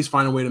got to at least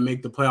find a way to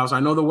make the playoffs. I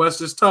know the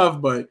West is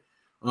tough, but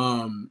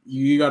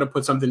you got to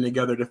put something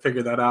together to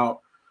figure that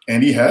out.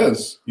 And he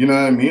has, you know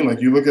what I mean?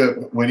 Like, you look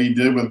at what he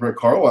did with Rick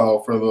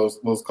Carlisle for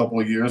those couple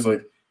of years,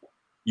 like,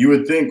 you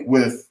would think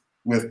with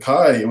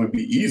Kai it would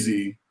be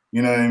easy,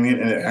 you know what I mean?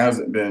 And it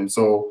hasn't been.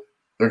 So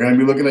they're going to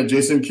be looking at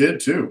Jason Kidd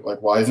too.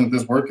 Like, why isn't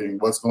this working?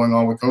 What's going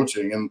on with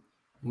coaching? And,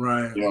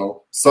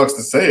 sucks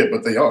to say it,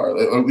 but they are.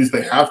 At least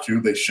they have to.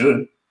 They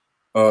should.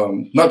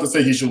 Not to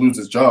say he should lose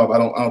his job. I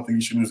don't think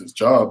he should lose his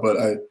job, but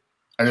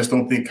I just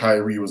don't think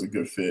Kyrie was a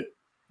good fit.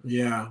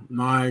 Yeah,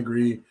 no, I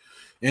agree.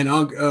 And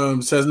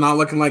Unk says not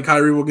looking like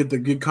Kyrie will get the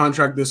good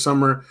contract this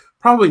summer.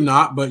 Probably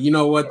not, but you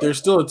know what? There's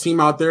still a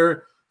team out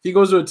there he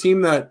goes to a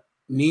team that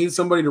needs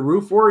somebody to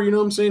root for, you know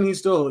what I'm saying? He's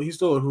still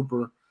a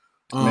hooper.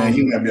 Man,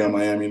 he might be on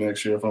Miami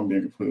next year if I'm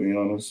being completely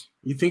honest.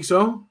 You think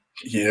so?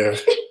 Yeah,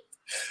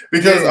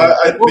 because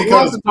we'll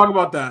have to talk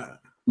about that.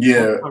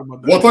 Yeah,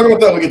 we'll talk about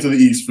that when we get to the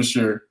East for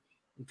sure.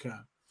 Okay.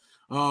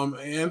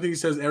 Anthony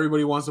says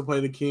everybody wants to play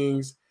the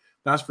Kings.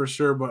 That's for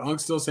sure. But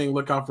Unk's still saying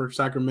look out for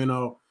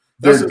Sacramento.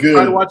 They're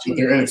good, but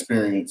they're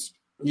inexperienced.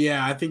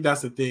 Yeah, I think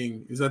that's the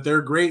thing, is that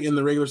they're great in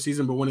the regular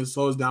season, but when it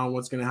slows down,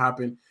 what's going to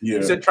happen? Yeah.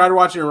 He said tried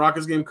watching a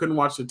Rockets game, couldn't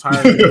watch the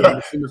entire game.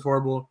 The team is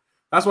horrible.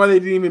 That's why they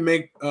didn't even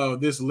make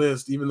this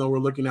list, even though we're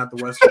looking at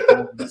the Western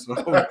Conference.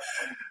 So.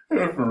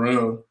 Yeah, for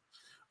real.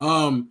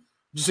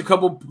 Just a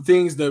couple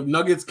things. The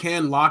Nuggets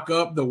can lock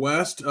up the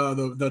West,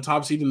 the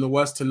top seed in the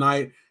West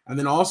tonight. And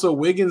then also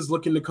Wiggins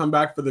looking to come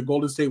back for the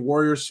Golden State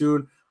Warriors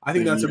soon. I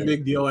think that's a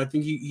big deal. I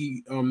think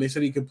they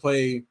said he could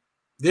play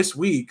this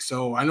week.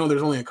 So I know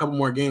there's only a couple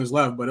more games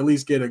left, but at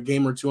least get a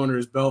game or two under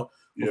his belt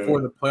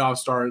before the playoff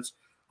starts.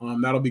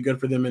 That'll be good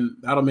for them, and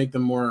that'll make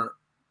them more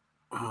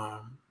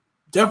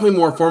definitely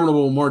more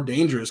formidable, more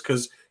dangerous,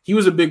 because he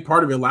was a big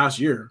part of it last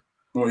year.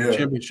 Oh yeah,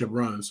 championship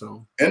run.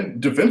 So,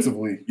 and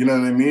defensively, you know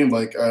what I mean.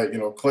 Like,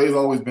 Clay's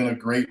always been a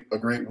great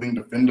wing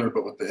defender,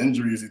 but with the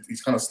injuries,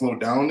 he's kind of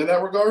slowed down in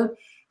that regard.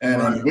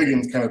 And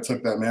Wiggins kind of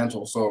took that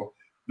mantle. So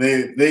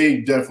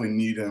they definitely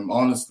need him.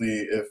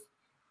 Honestly,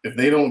 if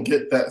they don't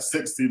get that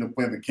 60 to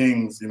play the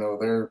Kings,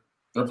 they're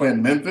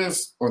playing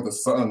Memphis or the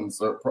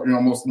Suns, or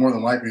most more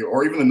than likely,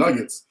 or even the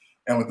Nuggets.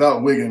 And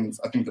without Wiggins,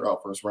 I think they're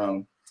out first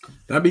round.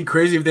 That'd be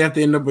crazy if they have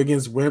to end up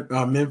against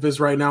Memphis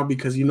right now,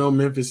 because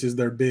Memphis is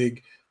their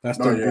big. That's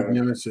their big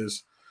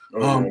nemesis.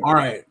 All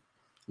right,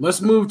 let's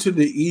move to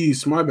the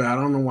East. My bad. I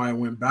don't know why I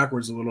went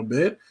backwards a little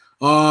bit.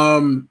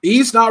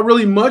 East, not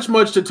really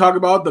much to talk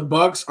about. The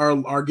Bucks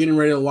are getting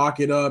ready to lock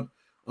it up,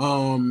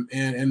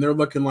 and they're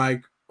looking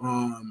like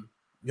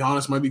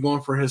Giannis might be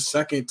going for his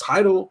second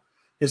title,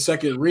 his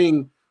second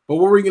ring. But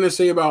what were you gonna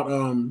say about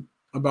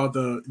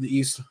the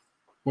East?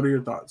 What are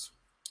your thoughts?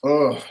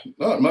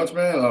 Not much,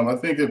 man. I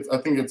think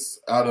it's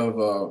out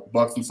of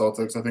Bucks and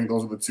Celtics. I think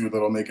those are the two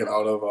that'll make it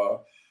out of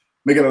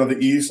the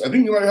East. I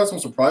think you might have some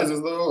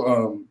surprises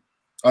though.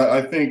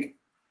 I think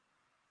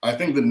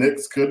the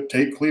Knicks could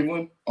take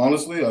Cleveland.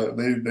 Honestly,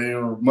 they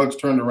are much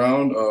turned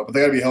around, but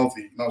they gotta be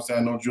healthy. You know what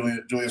I'm saying? I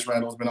know Julius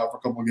Randle's been out for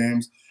a couple of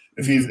games.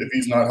 If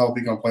he's not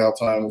healthy come playoff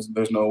time,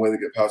 there's no way to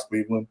get past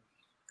Cleveland.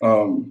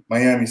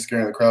 Miami's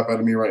scaring the crap out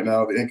of me right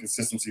now. The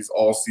inconsistencies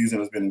all season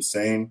has been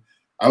insane.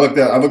 I looked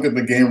at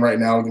the game right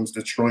now against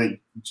Detroit.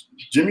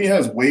 Jimmy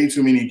has way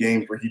too many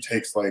games where he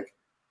takes like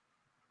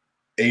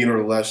 8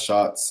 or less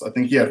shots. I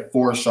think he had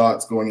 4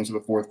 shots going into the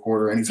fourth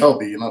quarter, and he's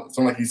healthy. It's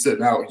not like he's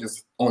sitting out. He's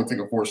just only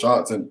taking 4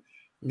 shots. And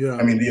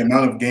I mean, the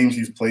amount of games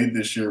he's played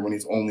this year when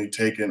he's only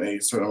taken a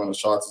certain amount of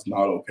shots is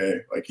not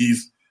okay. Like,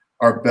 he's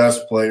our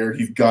best player.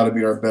 He's got to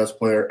be our best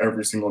player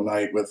every single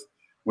night. With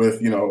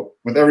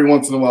every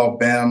once in a while,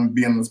 Bam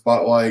being in the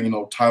spotlight.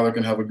 Tyler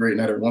can have a great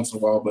night every once in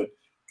a while, but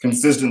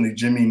consistently,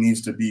 Jimmy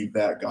needs to be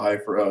that guy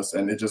for us,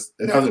 and it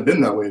hasn't been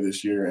that way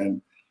this year,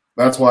 and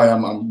that's why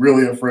I'm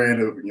really afraid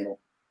of.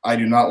 I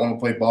do not want to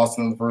play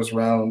Boston in the first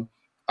round.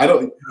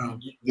 The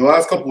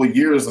last couple of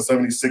years, the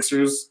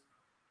 76ers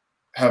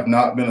have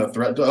not been a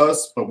threat to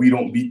us, but we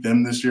don't beat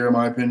them this year, in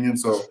my opinion.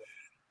 So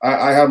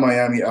I have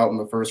Miami out in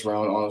the first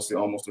round, honestly,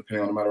 almost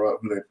depending on no matter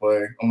who they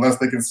play, unless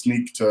they can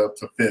sneak to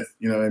fifth.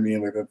 You know what I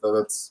mean? Like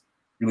that's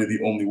really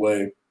the only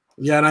way.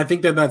 Yeah, and I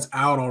think that's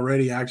out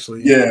already,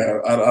 actually. Yeah,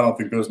 I don't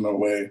think there's no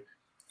way.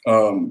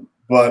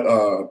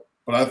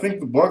 But I think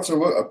the Bucks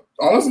are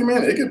honestly,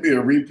 man, it could be a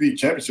repeat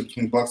championship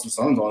between Bucks and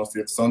Suns.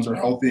 Honestly, if Suns are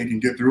healthy and can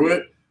get through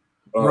it,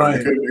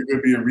 it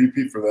could be a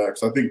repeat for that.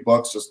 Because I think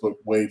Bucks just look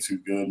way too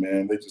good,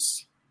 man. They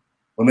just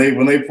when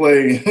they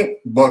play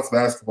Bucks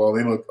basketball,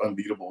 they look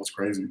unbeatable. It's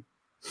crazy.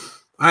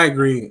 I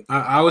agree.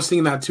 I was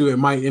thinking that too. It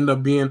might end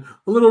up being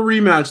a little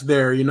rematch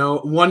there,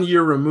 1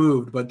 year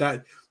removed, but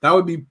that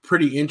would be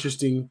pretty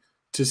interesting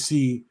to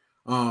see.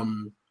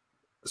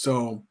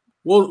 So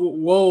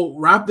we'll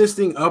wrap this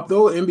thing up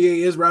though.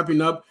 NBA is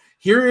wrapping up.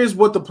 Here is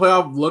what the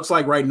playoff looks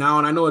like right now,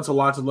 and I know it's a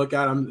lot to look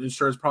at. I'm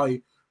sure it's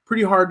probably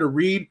pretty hard to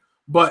read,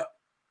 but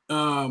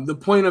the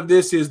point of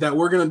this is that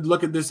we're going to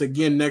look at this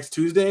again next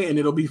Tuesday, and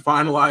it'll be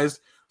finalized.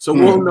 So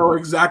we'll know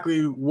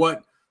exactly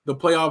what the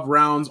playoff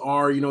rounds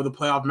are, the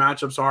playoff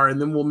matchups are,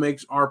 and then we'll make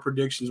our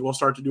predictions. We'll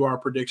start to do our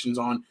predictions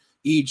on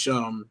each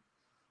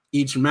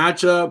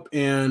matchup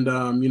and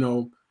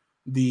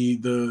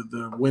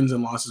the wins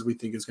and losses we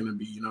think is going to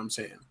be. You know what I'm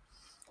saying?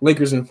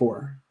 Lakers in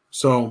 4.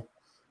 So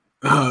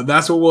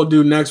that's what we'll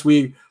do next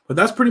week. But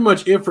that's pretty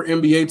much it for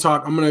NBA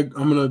talk. I'm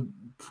gonna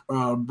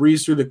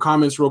breeze through the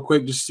comments real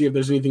quick just to see if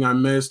there's anything I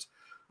missed.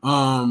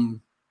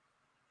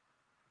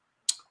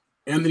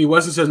 Anthony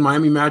Weston says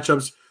Miami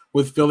matchups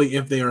with Philly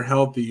if they are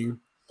healthy.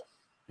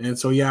 And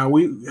so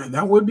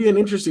that would be an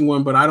interesting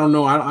one, but I don't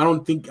know. I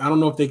don't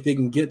know if they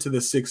can get to the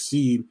 6th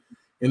seed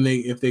and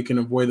if they can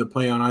avoid the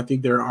play on. I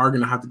think they are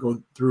going to have to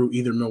go through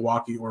either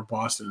Milwaukee or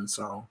Boston.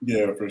 So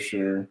yeah, for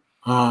sure.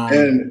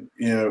 And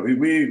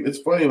we it's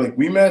funny, like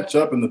we match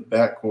up in the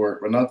backcourt,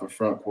 but not the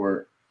front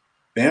court.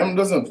 Bam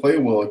doesn't play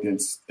well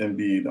against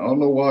Embiid. I don't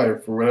know why.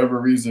 For whatever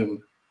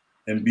reason,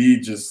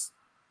 Embiid just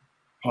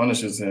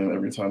punishes him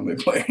every time they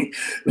play.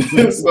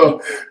 so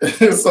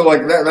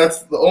like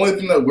that's the only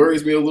thing that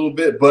worries me a little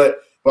bit. But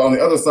on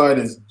the other side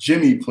is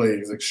Jimmy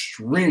plays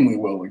extremely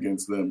well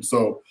against them.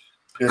 So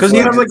because he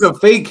has like a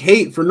fake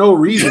hate for no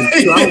reason.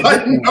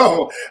 I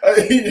know.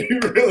 He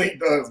really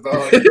does,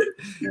 dog.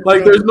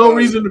 Like there's no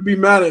reason to be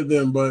mad at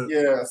them, but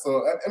yeah.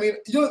 So I mean,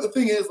 the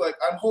thing is, like,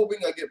 I'm hoping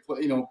I get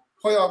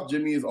playoff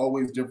Jimmy is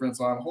always different.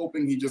 So I'm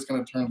hoping he just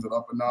kind of turns it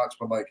up a notch.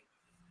 But like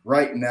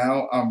right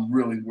now, I'm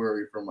really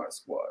worried for my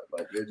squad.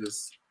 Like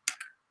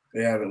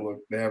they haven't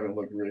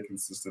looked really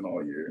consistent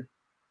all year.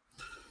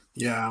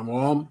 Yeah,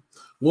 well,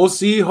 we'll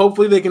see.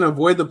 Hopefully they can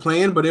avoid the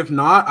play-in, but if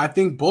not, I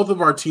think both of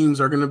our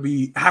teams are going to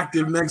be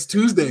active next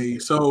Tuesday.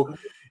 So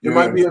it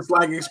might be a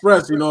flag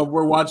express, if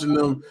we're watching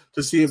them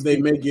to see if they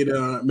make it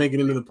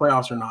into the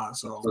playoffs or not.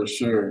 So for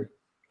sure,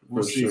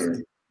 we'll see. All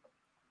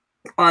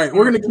right,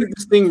 we're going to keep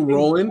this thing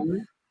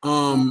rolling.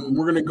 We're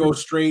going to go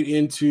straight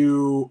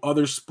into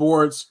other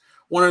sports.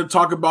 Wanted to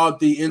talk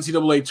about the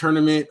NCAA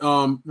tournament.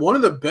 One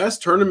of the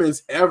best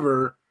tournaments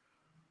ever.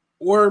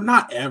 Or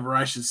not ever,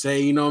 I should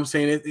say. You know what I'm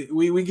saying?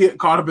 We get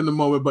caught up in the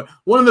moment, but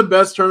one of the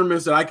best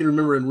tournaments that I can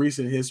remember in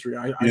recent history.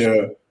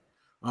 A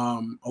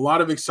lot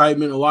of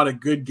excitement, a lot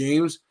of good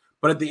games.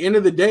 But at the end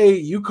of the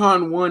day,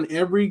 UConn won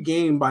every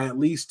game by at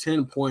least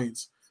 10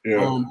 points.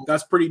 Yeah.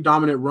 That's pretty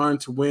dominant run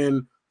to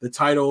win the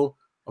title.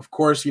 Of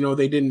course,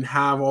 they didn't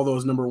have all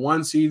those number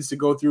one seeds to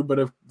go through, but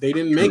if they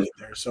didn't make it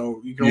there,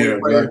 so you can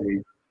only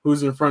play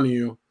who's in front of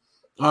you.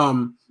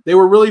 They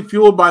were really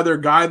fueled by their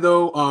guy,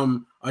 though,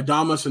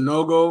 Adama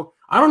Sanogo.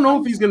 I don't know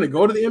if he's going to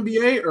go to the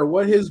NBA or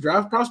what his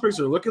draft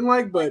prospects are looking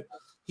like, but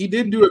he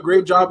did do a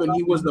great job, and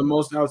he was the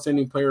most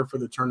outstanding player for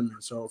the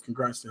tournament. So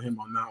congrats to him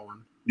on that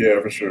one.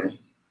 Yeah, for sure.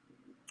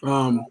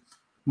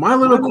 My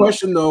little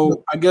question,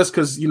 though, I guess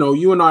because,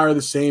 you and I are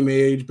the same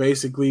age,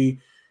 basically,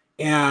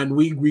 and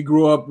we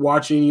grew up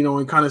watching,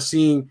 and kind of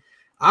seeing.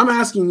 I'm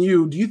asking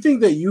you, do you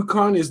think that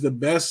UConn is the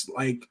best,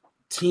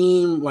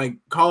 team,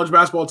 college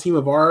basketball team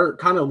of our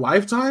kind of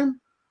lifetime?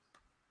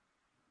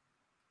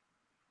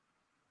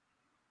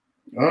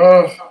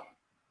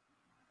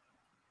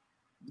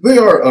 They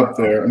are up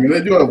there. I mean,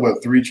 they do have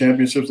 3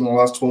 championships in the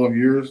last 12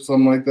 years,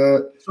 something like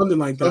that. Something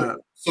like that.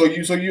 So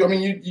you. I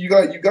mean, you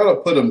got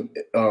to put them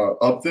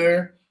up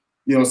there.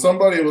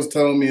 Somebody was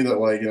telling me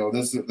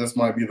that this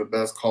might be the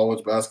best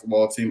college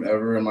basketball team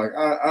ever. And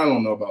I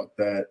don't know about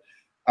that.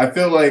 I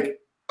feel like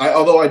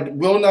although I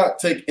will not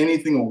take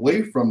anything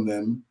away from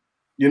them,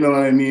 you know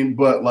what I mean.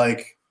 But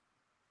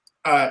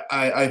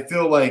I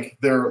feel like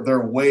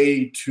their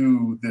way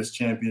to this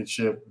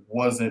championship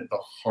wasn't the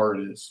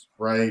hardest,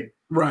 right?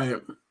 Right.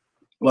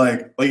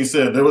 Like you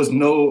said, there was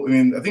no. I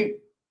mean, I think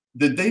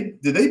did they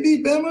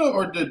beat Bama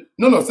or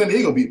no San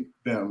Diego beat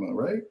Bama,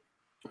 right?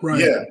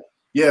 Right.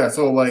 Yeah.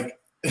 So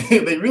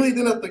they really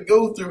didn't have to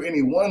go through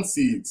any 1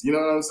 seeds. You know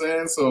what I'm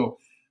saying? So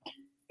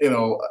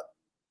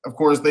of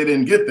course they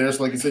didn't get there.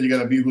 So like you said, you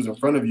got to beat who's in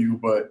front of you.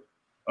 But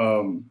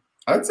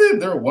I'd say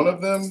they're one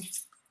of them.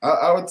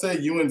 I would say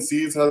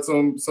UNC's had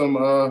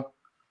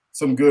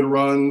some good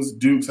runs.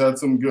 Duke's had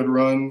some good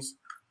runs,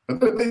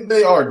 but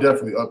they are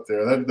definitely up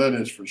there. That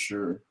is for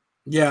sure.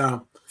 Yeah,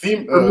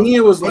 for me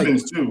it was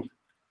too.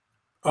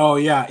 Oh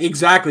yeah,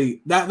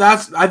 exactly.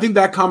 That's I think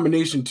that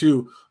combination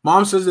too.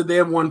 Mom says that they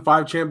have won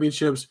 5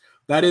 championships.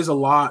 That is a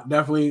lot,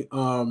 definitely.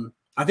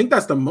 I think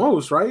that's the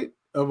most, right?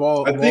 Of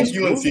all. I think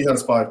UNC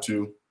has 5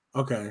 too.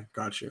 Okay,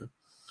 got you.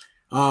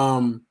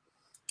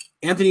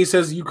 Anthony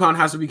says UConn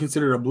has to be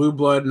considered a blue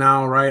blood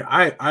now, right?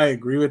 I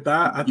agree with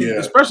that. I think,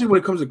 especially when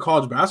it comes to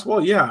college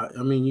basketball, yeah.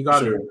 I mean, you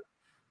got to.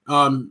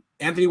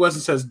 Anthony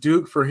Weston says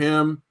Duke for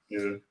him.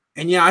 Yeah.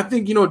 And yeah, I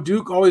think,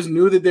 Duke always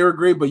knew that they were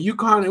great, but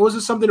UConn, it was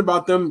just something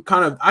about them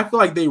kind of, I feel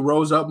like they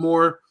rose up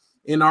more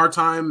in our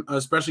time,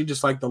 especially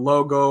just the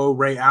logo,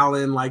 Ray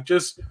Allen,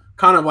 just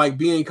kind of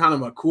being kind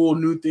of a cool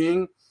new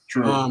thing.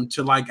 True.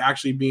 To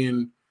actually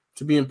being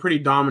pretty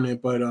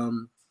dominant. But,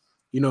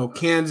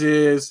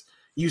 Kansas,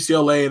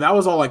 UCLA, that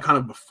was all kind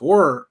of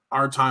before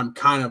our time,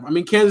 kind of. I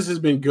mean, Kansas has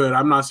been good.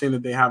 I'm not saying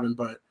that they haven't,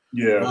 but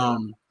yeah,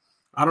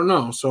 I don't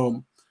know.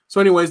 So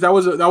anyways, that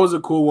was a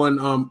cool one.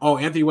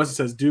 Anthony Weston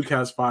says Duke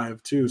has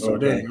 5 too. So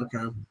okay. Dang,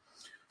 okay.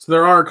 So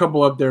there are a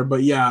couple up there,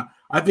 but yeah,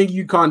 I think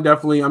UConn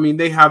definitely. I mean,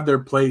 they have their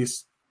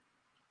place.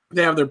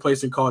 They have their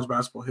place in college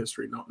basketball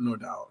history, no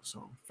doubt.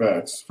 So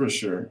facts for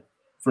sure.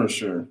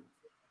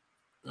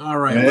 All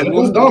right, and it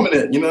was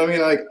dominant. You know what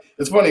I mean?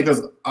 It's funny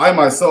because I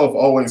myself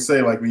always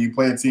say when you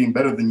play a team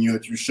better than you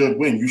that you should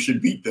win, you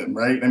should beat them,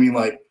 right? I mean,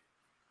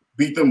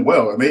 beat them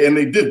well, and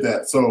they did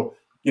that. So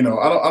I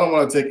don't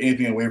want to take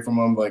anything away from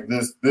them.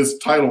 This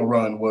title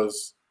run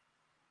was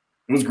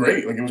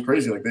great. It was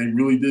crazy. They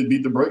really did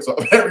beat the brakes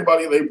off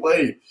everybody they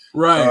played.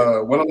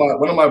 Right. One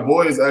of my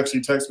boys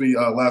actually texted me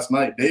last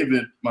night,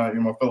 David, my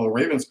fellow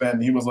Ravens fan,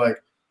 and he was like,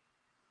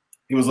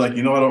 I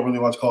don't really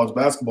watch college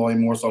basketball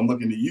anymore, so I'm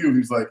looking to you.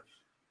 He's like,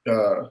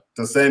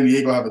 does San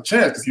Diego have a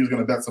chance? Because he was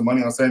going to bet some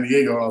money on San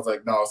Diego. And I was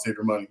like, no, save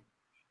your money.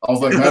 I was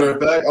like, matter of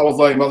fact, I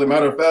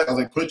was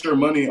like, put your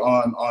money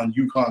on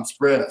UConn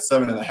spread at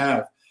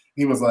 7.5.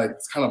 He was like,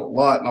 it's kind of a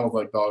lot. And I was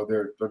like, dog,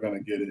 they're going to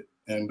get it.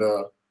 And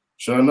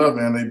sure enough,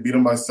 man, they beat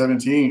him by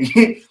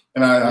 17.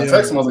 And I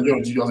texted him. I was like,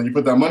 yo, you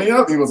put that money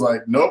up? He was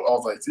like, nope. I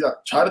was like, see, I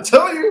try to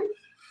tell you.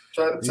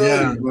 But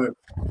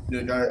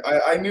yeah,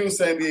 I knew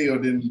San Diego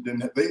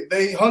didn't.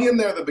 They hung in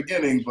there at the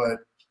beginning, but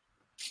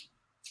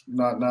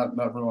not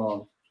for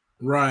long.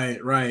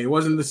 Right. It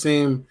wasn't the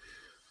same.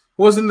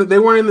 They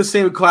weren't in the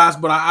same class,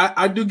 but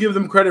I do give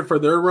them credit for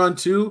their run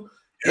too.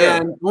 Yeah.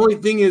 And the only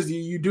thing is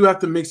you do have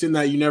to mix in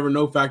that you never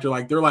know factor.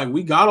 Like they're like,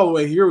 we got all the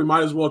way here, we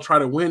might as well try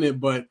to win it,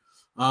 but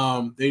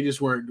they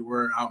just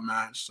were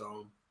outmatched.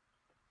 So,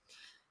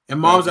 and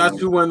Mom's asked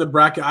who won the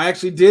bracket. I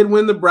actually did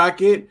win the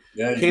bracket.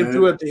 Yeah, came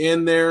through at the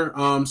end there.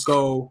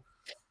 So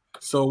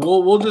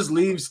we'll just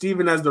leave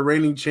Steven as the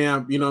reigning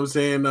champ. You know what I'm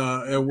saying?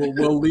 And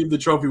we'll leave the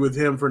trophy with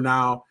him for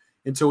now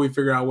until we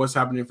figure out what's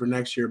happening for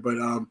next year. But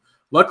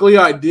luckily,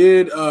 I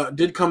did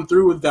come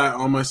through with that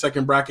on my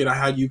second bracket. I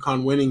had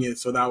UConn winning it,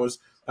 so that was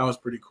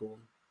pretty cool.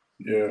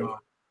 Yeah.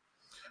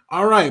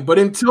 All right, but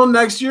until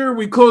next year,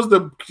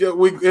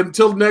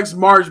 until next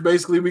March,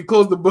 basically, we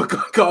close the book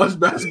on college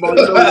basketball.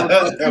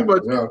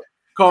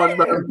 College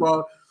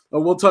basketball.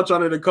 We'll touch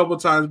on it a couple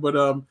times,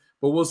 but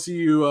we'll see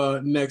you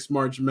next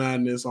March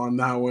Madness on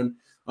that one.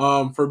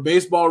 For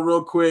baseball,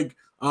 real quick,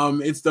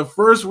 it's the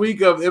first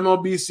week of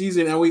MLB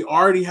season, and we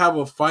already have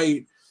a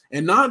fight.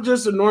 And not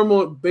just a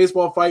normal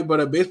baseball fight, but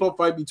a baseball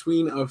fight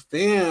between a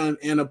fan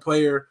and a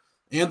player.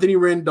 Anthony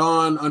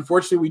Rendon.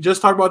 Unfortunately, we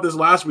just talked about this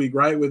last week,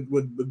 right, with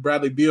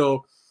Bradley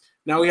Beal.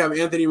 Now we have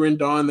Anthony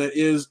Rendon that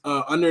is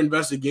under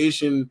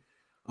investigation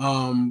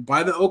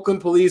by the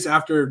Oakland police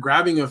after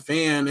grabbing a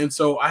fan. And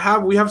so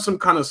we have some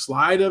kind of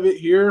slide of it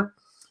here.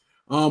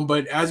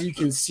 But as you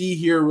can see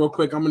here real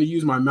quick, I'm going to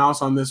use my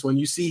mouse on this one.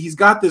 You see he's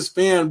got this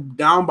fan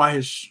down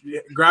by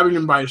grabbing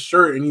him by his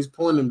shirt, and he's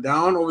pulling him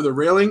down over the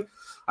railing.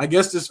 I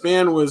guess this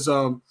fan was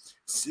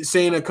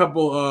saying a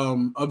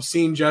couple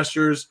obscene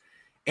gestures,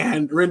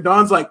 and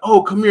Rendon's like,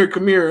 "Oh, come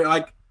here,"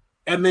 like,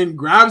 and then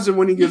grabs him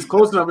when he gets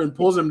close enough and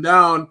pulls him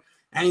down.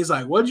 And he's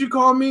like, "What'd you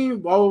call me?"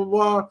 Blah blah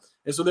blah.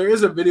 And so there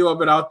is a video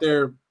of it out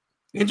there.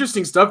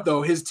 Interesting stuff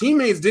though. His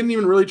teammates didn't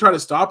even really try to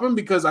stop him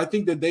because I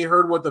think that they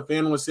heard what the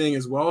fan was saying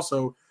as well,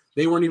 so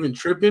they weren't even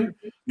tripping.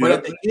 Yeah. But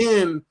at the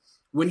end,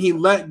 when he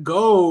let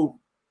go.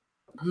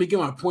 Let me get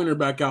my pointer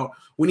back out.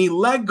 When he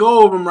let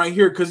go of him right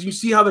here, because you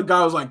see how the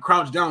guy was like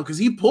crouched down, because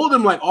he pulled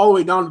him like all the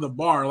way down to the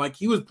bar. Like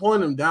he was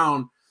pulling him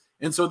down.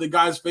 And so the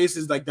guy's face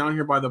is like down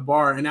here by the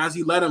bar. And as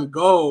he let him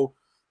go,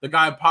 the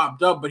guy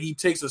popped up, but he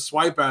takes a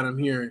swipe at him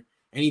here.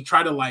 And he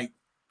tried to like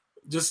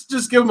just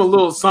give him a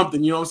little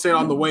something, you know what I'm saying,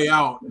 on the way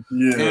out.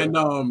 Yeah.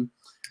 And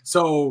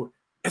so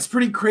it's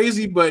pretty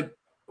crazy. But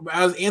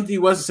as Anthony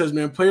West says,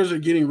 man, players are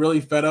getting really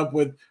fed up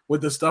with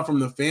the stuff from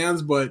the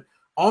fans. But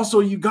also,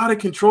 you got to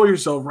control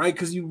yourself, right?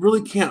 Because you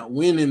really can't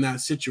win in that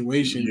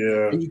situation.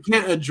 Yeah. And you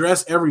can't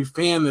address every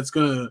fan that's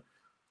going to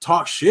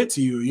talk shit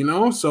to you, you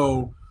know?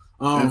 So,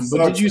 but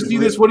did you see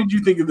this? What did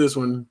you think of this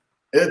one?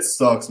 It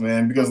sucks,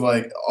 man, because,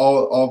 like,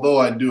 although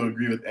I do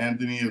agree with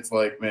Anthony, it's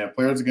like, man,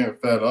 players are getting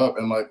fed up.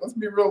 And, like, let's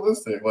be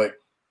realistic. Like,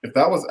 if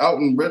that was out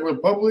in regular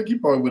public, he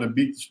probably would have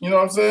beat, you know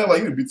what I'm saying? Like,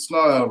 he would beat the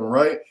snot out of him,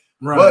 right?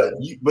 Right.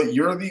 But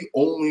you're the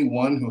only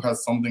one who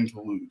has something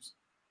to lose,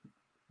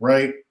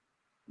 right?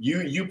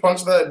 You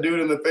punch that dude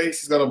in the face,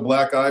 he's got a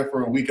black eye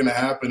for a week and a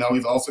half, and now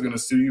he's also going to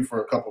sue you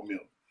for a couple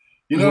million.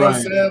 You know what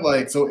I'm saying?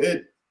 Like, so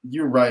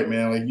you're right,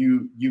 man. Like,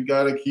 you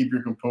got to keep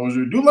your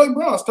composure. Do like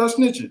Brown, start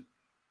snitching.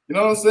 You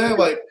know what I'm saying?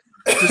 Like,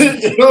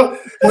 you know,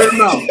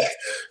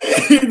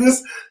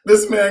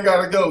 this man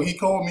got to go. He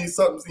called me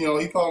something, you know,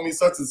 he called me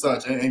such and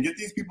such, and get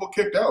these people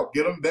kicked out,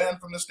 get them banned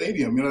from the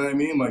stadium. You know what I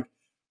mean? Like,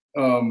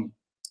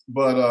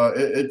 But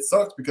it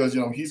sucks because,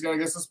 you know, he's going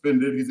to get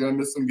suspended. He's going to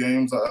miss some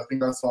games. I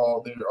think I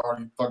saw they're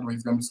already talking about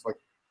he's going to miss like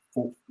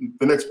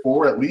the next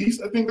 4 at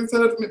least. I think they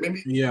said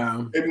maybe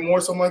more,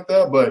 something like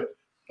that. But,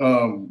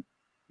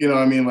 you know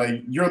what I mean?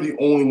 Like, you're the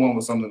only one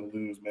with something to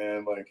lose,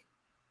 man. Like,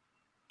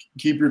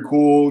 keep your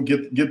cool,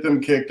 get them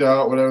kicked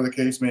out, whatever the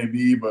case may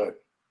be.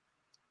 But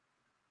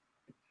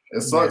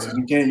it sucks.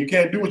 Yeah. You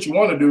can't do what you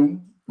want to do.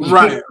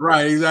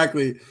 Right,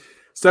 exactly.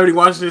 70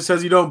 Washington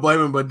says you don't blame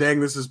him, but dang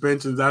the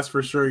suspensions, that's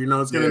for sure. You know,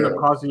 it's going to end up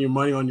costing you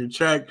money on your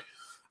check.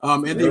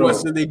 Anthony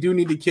West said they do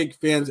need to kick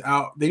fans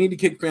out. They need to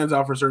kick fans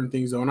out for certain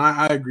things, though, and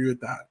I agree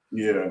with that.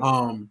 Yeah.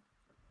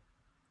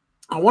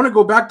 I want to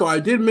go back, though. I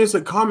did miss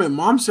a comment.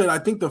 Mom said, I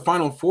think the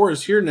Final Four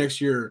is here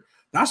next year.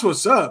 That's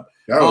what's up.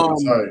 That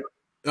was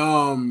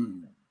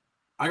exciting.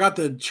 I got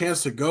the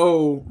chance to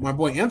go. My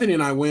boy Anthony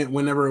and I went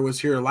whenever it was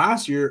here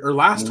last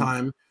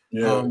time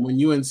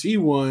when UNC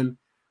won.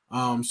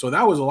 So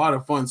that was a lot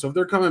of fun. So if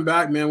they're coming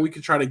back, man, we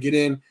could try to get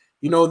in.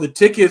 You know, the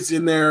tickets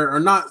in there are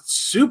not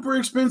super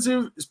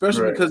expensive,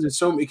 especially because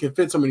it can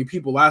fit so many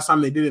people. Last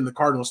time they did it in the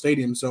Cardinal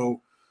Stadium,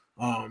 so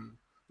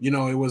you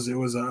know, it was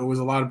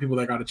a lot of people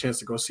that got a chance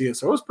to go see it.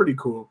 So it was pretty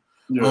cool.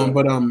 Yeah.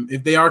 But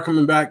if they are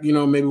coming back,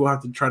 maybe we'll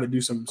have to try to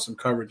do some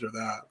coverage of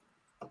that.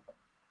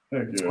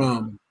 Heck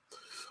yeah.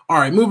 All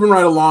right, moving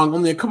right along.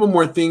 Only a couple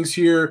more things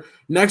here.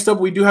 Next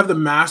up, we do have the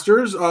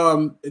Masters.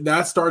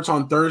 That starts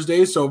on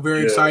Thursday, so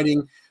very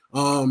exciting.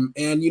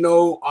 And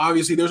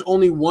obviously, there's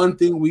only one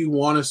thing we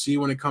want to see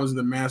when it comes to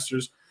the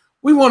Masters.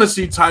 We want to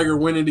see Tiger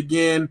win it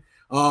again.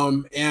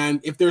 And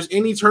if there's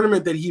any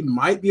tournament that he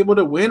might be able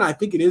to win, I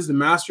think it is the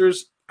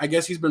Masters. I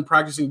guess he's been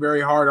practicing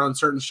very hard on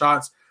certain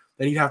shots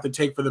that he'd have to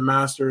take for the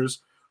Masters.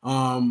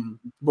 But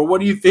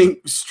what do you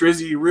think,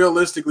 Strizzy?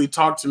 Realistically,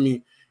 talk to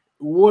me.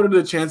 What are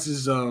the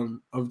chances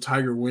of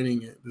Tiger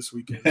winning it this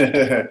weekend?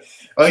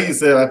 Like you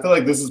said, I feel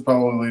like this is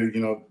probably,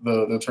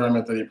 the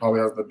tournament that he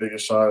probably has the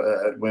biggest shot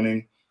at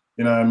winning.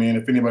 You know what I mean?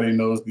 If anybody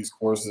knows these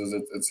courses,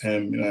 it's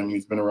him. You know what I mean?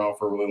 He's been around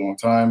for a really long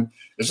time.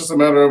 It's just a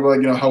matter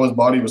of how his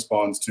body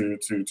responds to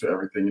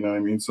everything. You know what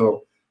I mean?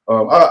 So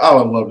I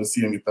would love to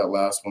see him get that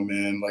last one,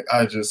 man. Like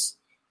I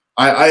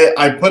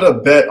put a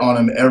bet on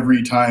him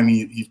every time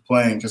he's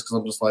playing just because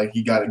I'm just like,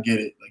 he got to get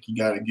it. Like, he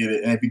got to get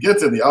it. And if he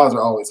gets it, the odds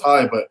are always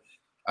high, but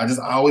I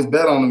always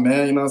bet on him,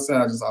 man. You know what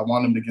I'm saying? I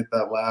want him to get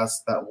that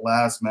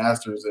last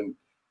Masters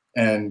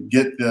and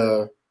get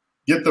the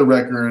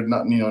record,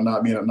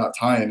 not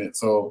tying it.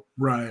 So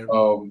right,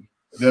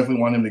 definitely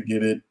want him to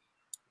get it.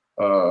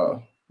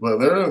 But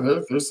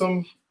there's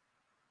some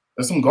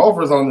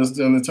golfers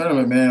in the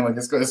tournament, man. Like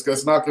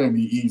it's not going to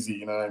be easy.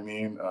 You know what I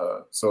mean?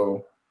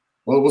 So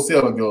we'll see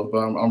how it goes. But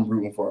I'm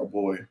rooting for our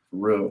boy for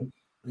real.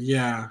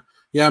 Yeah,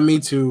 me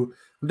too.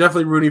 I'm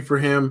definitely rooting for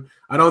him.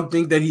 I don't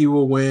think that he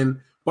will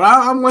win. But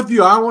I'm with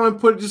you. I want to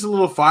put just a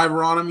little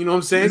 $5 on him. You know what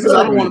I'm saying? Because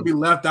I don't want to be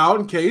left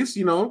out in case.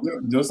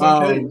 Just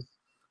in case.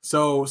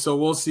 So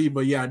we'll see.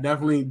 But yeah,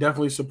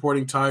 definitely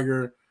supporting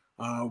Tiger.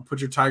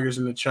 Put your Tigers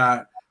in the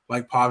chat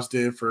like Pops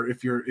did for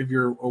if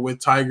you're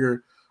with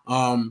Tiger.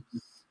 And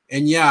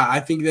yeah, I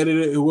think that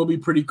it will be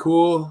pretty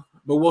cool.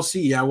 But we'll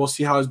see. Yeah, we'll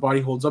see how his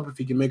body holds up if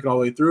he can make it all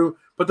the way through.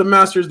 But the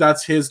Masters,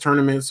 that's his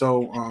tournament.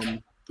 So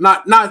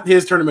not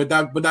his tournament,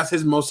 but that's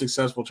his most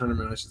successful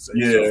tournament, I should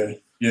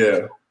say.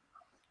 Yeah.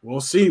 We'll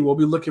see. We'll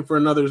be looking for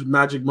another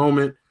magic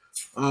moment.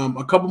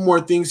 A couple more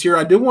things here.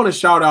 I did want to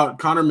shout out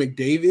Connor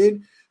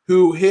McDavid,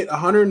 who hit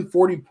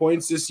 140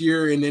 points this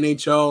year in the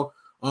NHL,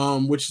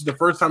 which is the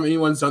first time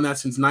anyone's done that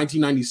since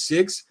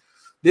 1996.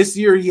 This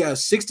year, he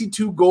has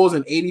 62 goals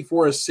and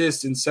 84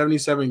 assists in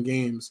 77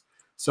 games.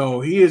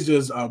 So he is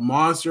just a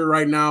monster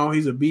right now.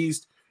 He's a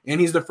beast.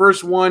 And he's the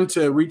first one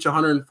to reach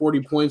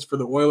 140 points for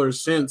the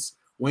Oilers since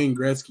Wayne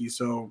Gretzky.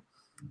 So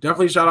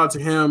definitely shout out to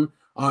him.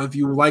 If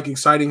you like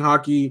exciting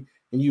hockey,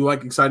 and you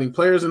like exciting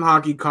players in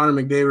hockey, Connor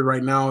McDavid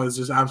right now is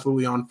just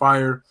absolutely on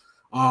fire.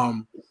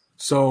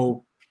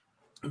 So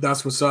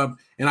that's what's up.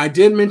 And I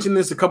did mention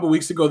this a couple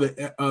weeks ago,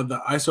 the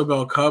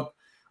Isobel Cup.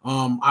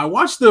 I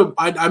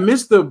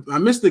missed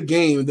the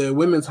game, the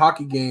women's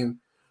hockey game,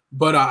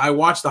 but I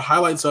watched the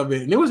highlights of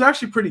it, and it was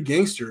actually pretty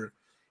gangster.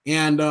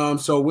 And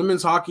so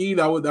women's hockey,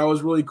 that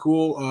was really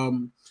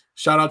cool.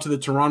 Shout out to the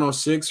Toronto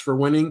Six for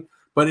winning.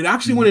 But it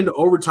actually went into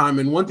overtime.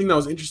 And one thing that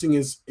was interesting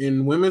is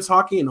in women's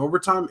hockey in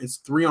overtime, it's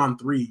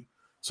 3-on-3.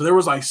 So there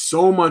was like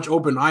so much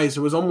open ice.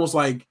 It was almost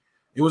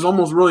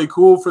really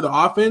cool for the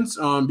offense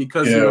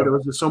because there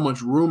was just so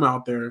much room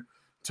out there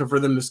for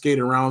them to skate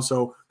around.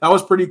 So that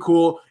was pretty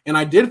cool. And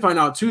I did find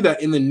out too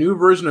that in the new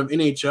version of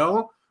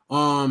NHL,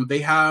 they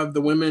have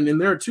the women in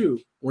there too,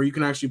 where you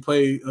can actually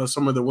play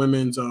some of the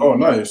women's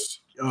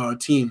nice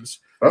teams.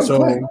 That's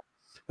cool.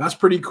 That's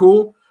pretty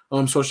cool.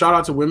 So shout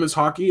out to women's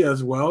hockey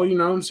as well. You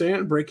know what I'm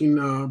saying? Breaking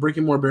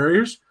more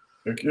barriers.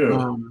 Heck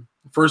yeah.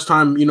 First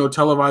time,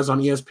 televised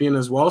on ESPN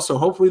as well. So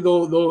hopefully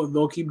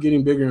they'll keep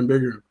getting bigger and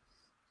bigger.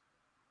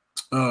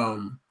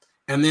 And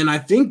then I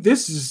think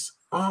this is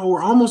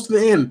we're almost to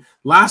the end.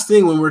 Last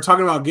thing when we're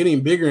talking about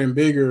getting bigger and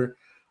bigger,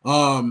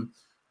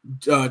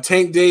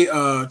 Tank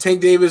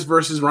Davis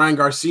versus Ryan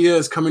Garcia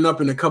is coming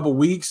up in a couple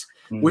weeks.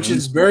 Which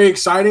is very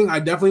exciting. I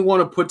definitely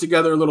want to put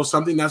together a little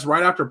something. That's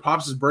right after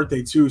Pops'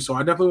 birthday too. So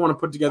I definitely want to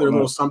put together a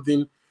little something.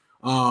 You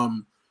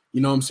know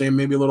what I'm saying?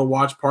 Maybe a little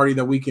watch party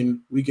that we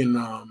can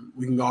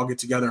all get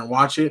together and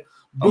watch it.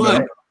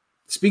 But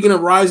speaking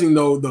of rising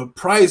though, the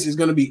price is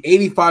going to be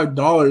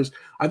 $85.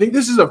 I think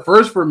this is a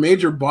first for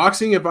major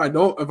boxing. If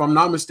I'm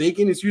not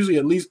mistaken, it's usually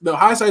at least the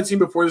highest I'd seen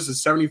before this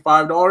is $75.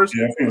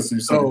 Yeah, I think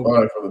it's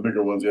 75 for the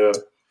bigger ones. Yeah.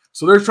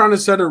 So they're trying to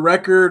set a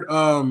record.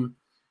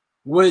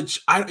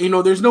 Which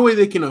there's no way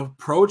they can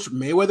approach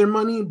Mayweather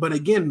money, but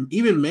again,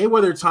 even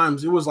Mayweather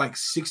times it was like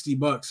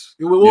 $60.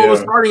 It was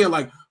starting at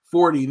like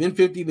 40, then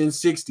 50, then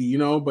 60,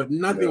 but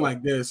nothing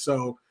like this.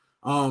 So,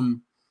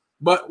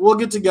 but we'll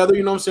get together,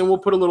 you know what I'm saying? We'll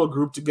put a little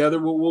group together.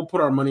 We'll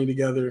put our money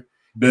together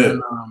and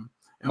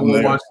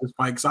we'll watch this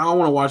fight because I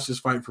want to watch this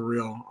fight for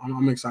real.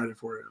 I'm excited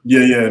for it.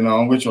 Yeah. No,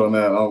 I'm with you on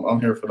that. I'm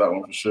here for that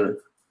one for sure.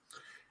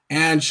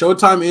 And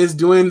Showtime is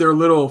doing their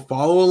little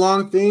follow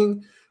along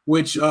thing,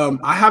 which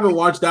I haven't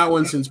watched that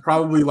one since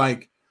probably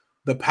like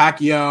the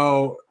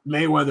Pacquiao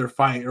Mayweather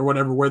fight or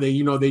whatever, where they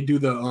do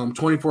the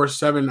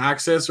 24/7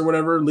 access or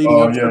whatever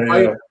leading up to the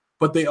fight.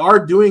 but they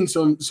are doing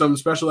some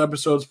special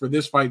episodes for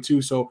this fight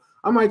too. So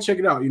I might check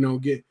it out.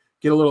 Get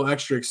a little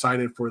extra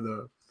excited for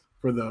the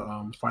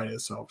fight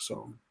itself.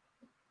 So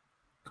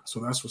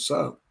that's what's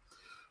up.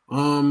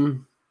 I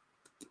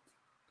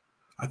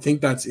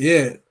think that's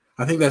it.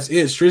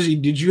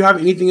 Strizzy, did you have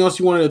anything else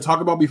you wanted to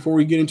talk about before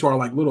we get into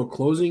our little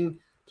closing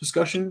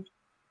discussion?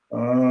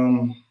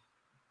 Nothing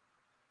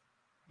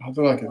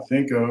I can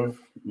think of.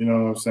 You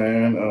know what I'm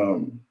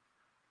saying?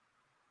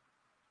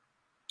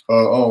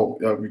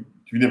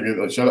 We did get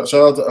a shout out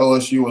to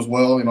LSU as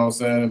well. You know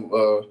what I'm saying?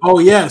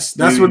 Yes,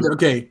 that's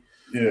okay.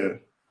 Yeah,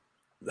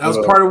 that was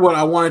part of what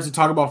I wanted to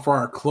talk about for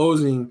our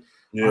closing.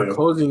 Yeah. Our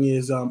closing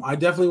is I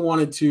definitely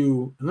wanted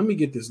to. Let me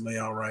get this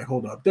layout right.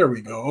 Hold up. There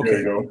we go. Okay. There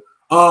you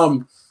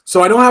go.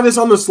 So I don't have this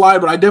on the slide,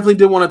 but I definitely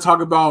did want to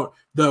talk about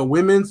the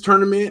women's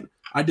tournament.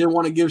 I did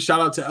want to give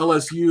shout out to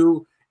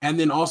LSU, and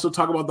then also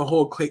talk about the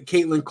whole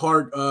Caitlin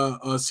Clark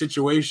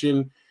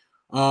situation.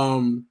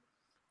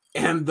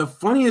 And the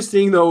funniest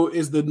thing though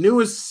is the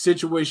newest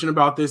situation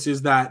about this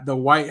is that the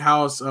White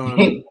House,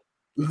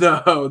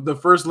 the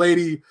first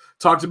lady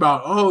talked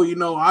about,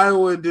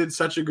 Iowa did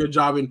such a good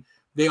job, and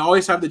they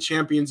always have the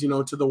champions,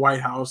 to the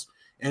White House,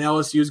 and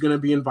LSU is going to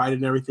be invited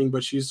and everything.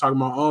 But she's talking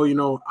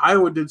about,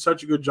 Iowa did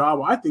such a good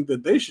job. I think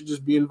that they should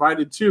just be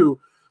invited too,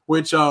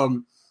 which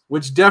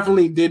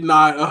definitely did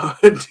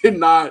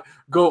not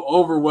go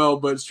over well.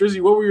 But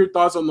Strizzy, what were your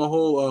thoughts on the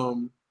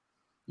whole,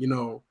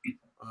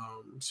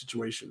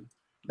 situation?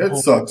 It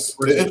sucks.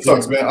 It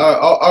sucks, man.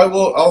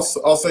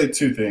 I'll say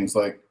two things,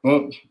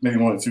 maybe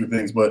one or two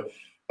things, but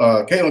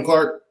Caitlin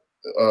Clark,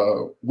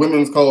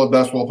 Women's College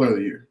Basketball Player of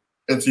the Year.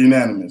 It's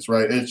unanimous,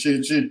 right?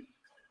 She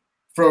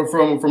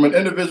from an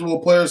individual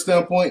player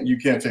standpoint, you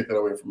can't take that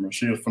away from her.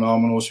 She was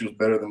phenomenal. She was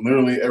better than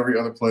literally every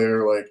other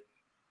player.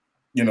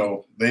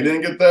 They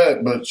didn't get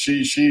that, but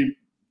she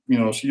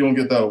don't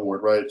get that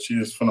award, right? She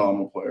is a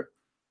phenomenal player.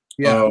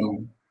 Yeah.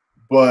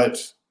 But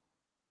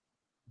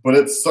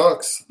it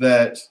sucks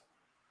that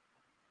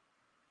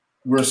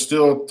we're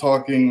still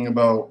talking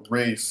about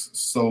race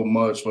so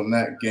much when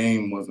that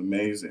game was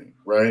amazing,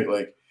 right?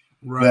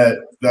 Right.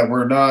 That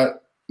we're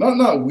not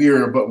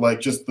weird, but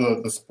just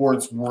the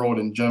sports world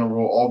in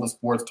general, all the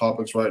sports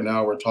topics right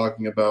now, we're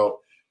talking about,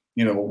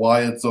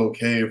 why it's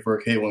okay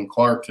for Caitlin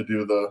Clark to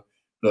do the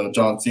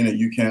John Cena,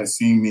 you can't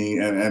see me,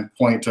 and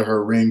point to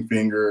her ring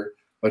finger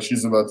like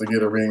she's about to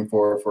get a ring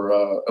for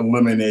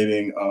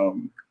eliminating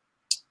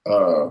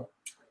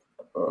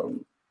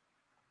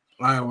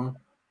Iowa.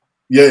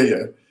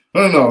 Yeah.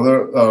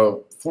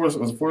 No.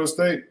 Florida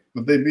State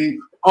that they beat.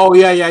 Oh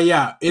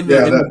yeah. In the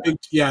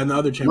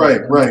other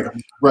championship.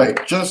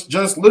 Right.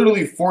 Just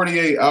literally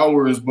 48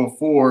 hours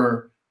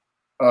before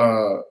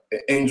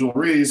Angel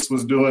Reese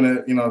was doing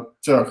it,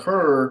 to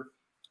her,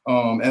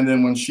 and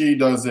then when she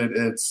does it,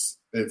 it's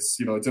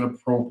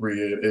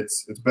inappropriate.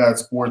 It's bad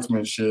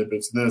sportsmanship.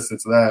 It's this.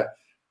 It's that.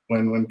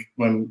 When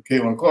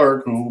Caitlin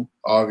Clark, who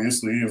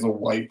obviously is a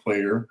white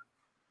player,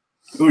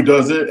 who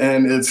does it,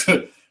 and it's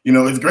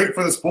it's great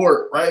for the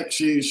sport, right?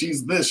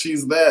 She's this,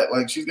 she's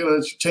that. She's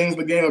gonna change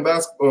the game of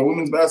basketball,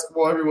 women's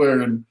basketball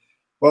everywhere, and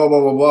blah blah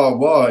blah blah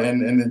blah.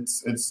 And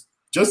it's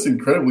just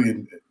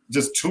incredibly,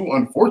 just too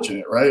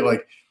unfortunate, right?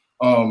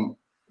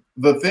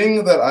 The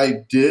thing that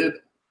I did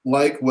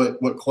like what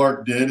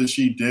Clark did is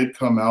she did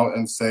come out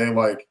and say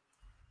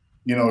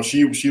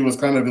she was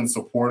kind of in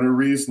support of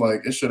Reese.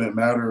 It shouldn't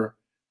matter,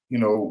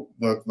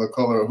 the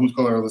color, whose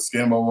color of the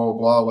skin, blah blah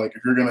blah.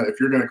 If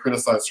you're gonna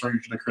criticize her, you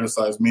shouldn't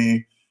criticize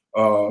me.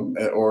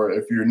 Or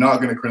if you're not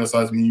going to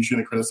criticize me, you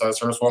shouldn't criticize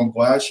her. So I'm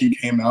glad she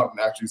came out and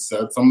actually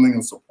said something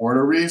in support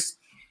of Reese.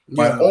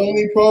 Yeah. My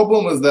only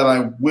problem is that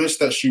I wish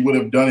that she would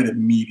have done it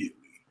immediately.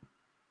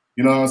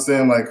 You know what I'm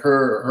saying?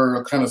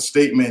 Her kind of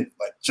statement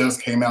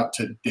just came out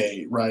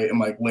today, right?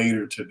 And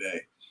later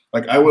today.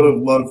 I would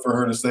have loved for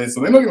her to say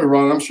something. Don't get me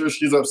wrong, I'm sure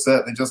she's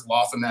upset. They just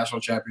lost a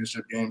national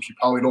championship game. She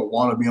probably don't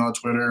want to be on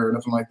Twitter or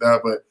nothing like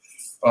that, but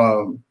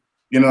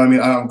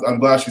I'm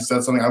glad she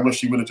said something. I wish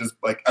she would have just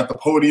at the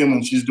podium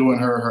when she's doing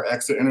her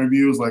exit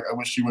interviews. I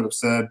wish she would have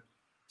said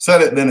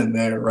it then and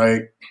there,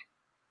 right?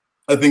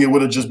 I think it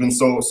would have just been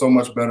so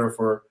much better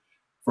for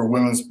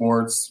women's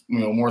sports.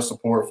 More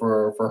support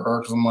for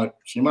her, because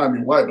she might be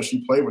white, but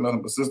she played with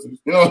nothing but sisters.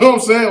 You know what I'm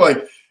saying?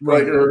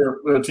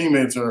 Her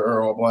teammates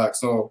are all black.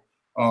 So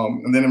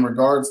and then in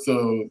regards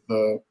to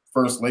the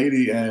first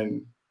lady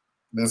and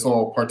this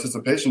whole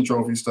participation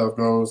trophy stuff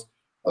goes,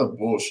 that's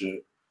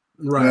bullshit.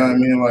 Right.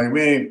 You know what I mean?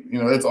 We ain't,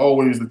 it's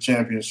always the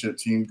championship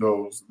team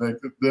goes.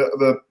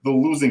 The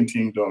losing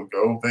team don't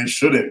go. They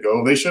shouldn't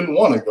go. They shouldn't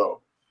want to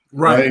go.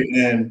 Right.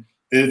 And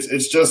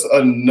it's just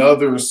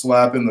another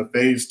slap in the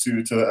face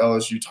to the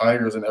LSU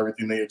Tigers and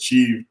everything they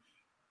achieved,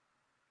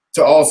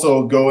 to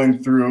also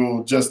going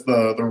through just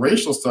the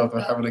racial stuff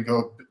they're having to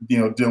go,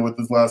 deal with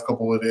this last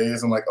couple of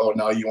days. And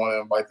now you want to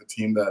invite the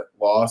team that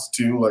lost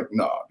too?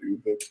 Nah,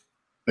 dude,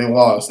 they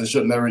lost. It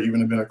should never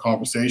even have been a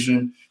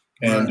conversation.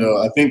 And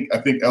I think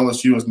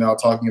LSU is now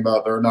talking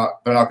about they're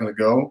not going to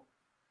go,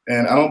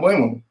 and I don't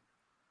blame them.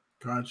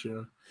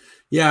 Gotcha.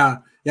 Yeah,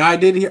 Yeah, I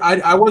did hear.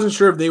 I wasn't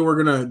sure if they were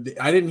gonna.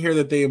 I didn't hear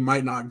that they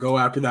might not go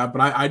after that,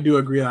 but I do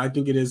agree. I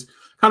think it is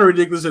kind of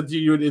ridiculous that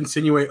you would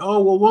insinuate,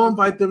 oh well, we'll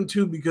invite them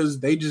too because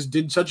they just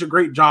did such a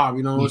great job.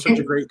 You know, it was such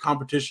a great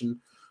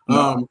competition.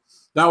 No.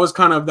 That was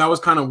kind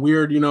of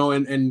weird. You know,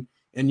 and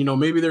you know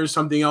maybe there's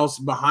something else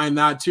behind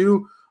that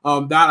too.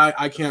 That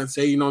I can't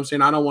say. You know what I'm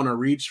saying? I don't want to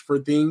reach for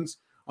things.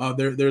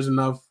 There's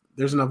enough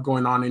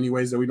going on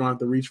anyways that we don't have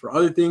to reach for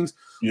other things.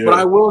 Yeah. But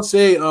I will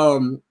say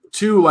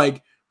too,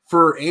 like.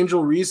 For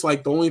Angel Reese,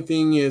 like the only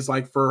thing is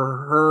like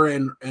for her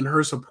and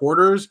her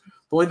supporters,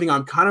 the only thing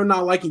I'm kind of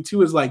not liking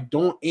too is like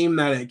don't aim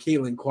that at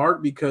Caitlin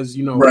Clark because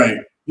you know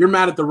you're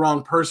mad at the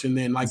wrong person.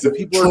 Then like if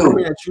people are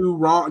coming at you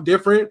wrong,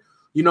 different,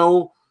 you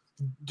know,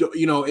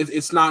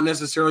 it's not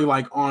necessarily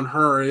like on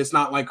her. It's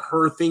not like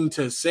her thing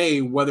to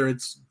say whether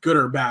it's good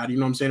or bad. You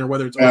know what I'm saying, or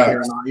whether it's okay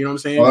or not. You know what I'm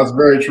saying? Well, that's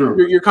very true.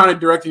 You're kind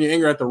of directing your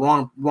anger at the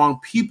wrong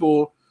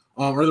people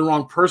or the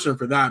wrong person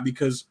for that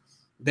because.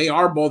 They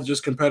are both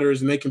just competitors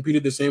and they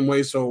competed the same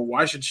way. So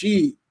why should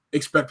she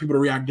expect people to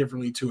react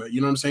differently to it? You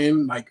know what I'm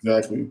saying? Like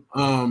exactly.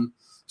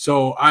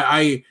 So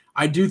I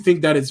do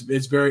think that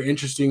it's very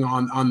interesting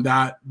on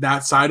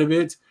that side of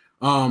it.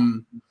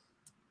 The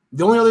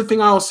only other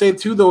thing I'll say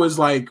too though is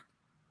like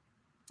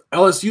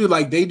LSU,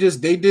 like they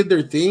did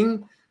their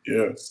thing.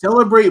 Yeah.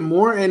 Celebrate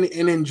more and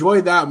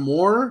enjoy that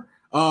more.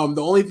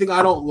 The only thing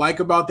I don't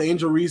like about the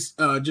Angel Reese,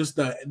 just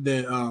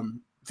the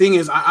thing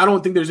is I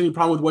don't think there's any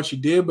problem with what she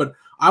did, but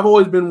I've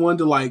always been one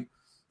to like,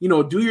 you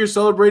know, do your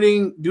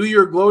celebrating, do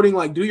your gloating,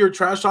 like do your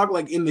trash talk,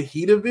 like in the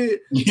heat of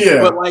it.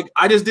 Yeah. But like,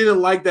 I just didn't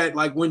like that.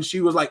 Like when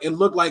she was like, it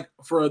looked like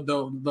for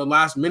the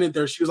last minute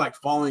there, she was like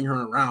following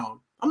her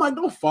around. I'm like,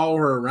 don't follow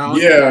her around.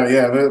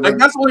 Yeah. Like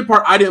that's the only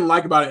part I didn't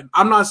like about it.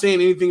 I'm not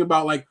saying anything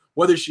about like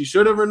whether she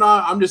should have or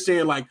not. I'm just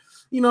saying like,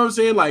 you know what I'm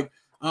saying? Like,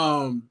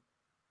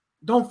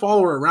 don't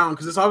follow her around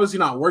because it's obviously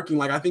not working.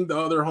 Like I think the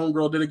other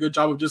homegirl did a good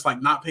job of just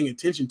like not paying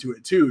attention to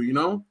it too, you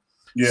know?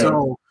 Yeah.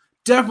 So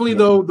definitely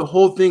though, the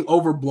whole thing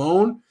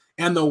overblown.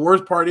 And the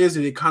worst part is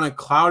that it kind of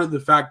clouded the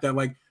fact that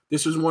like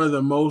this was one of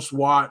the most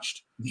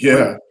watched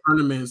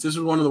tournaments. This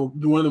was one of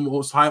the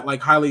most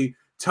highly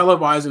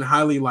televised and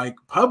highly like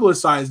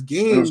publicized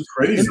games. It was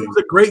crazy. And it was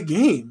a great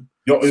game.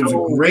 Yo, it was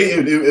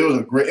great.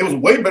 It was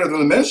way better than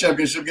the men's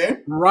championship game.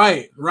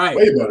 Right.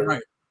 Way better.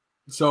 Right.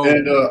 So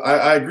and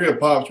I agree with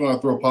Pops. I want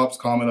to throw Pops'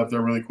 comment up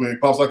there really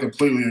quick. Pops, I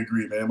completely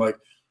agree, man. Like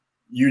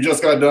you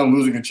just got done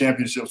losing a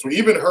championship. So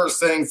even her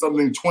saying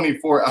something 48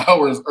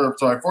 hours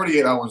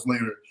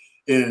later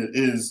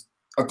is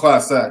a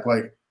class act.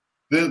 Like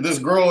this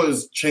girl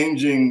is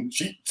changing.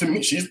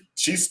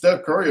 She's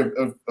Steph Curry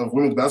of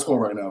women's basketball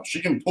right now. She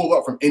can pull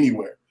up from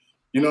anywhere.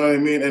 You know what I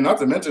mean? And not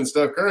to mention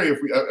Steph Curry.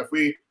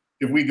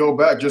 If we go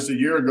back just a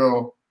year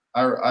ago,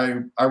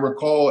 I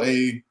recall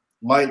a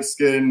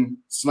light-skinned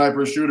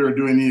sniper shooter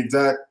doing the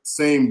exact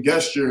same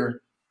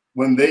gesture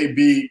when they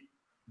beat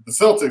the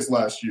Celtics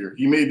last year.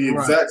 He made the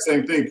exact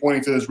same thing,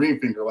 pointing to his ring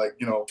finger, like,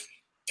 you know,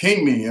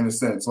 king me in a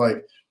sense.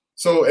 Like,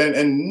 so,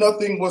 and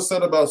nothing was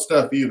said about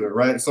Steph either,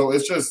 right? So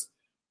it's just,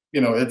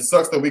 you know, it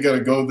sucks that we got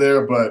to go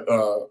there, but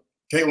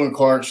Caitlin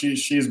Clark,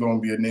 she's going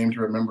to be a name to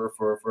remember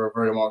for a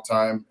very long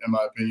time, in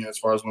my opinion, as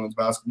far as women's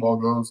basketball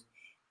goes.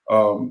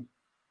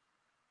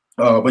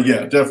 But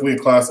yeah, definitely a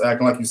class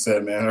act. And like you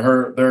said, man,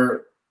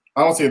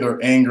 I don't say their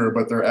anger,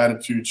 but their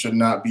attitude should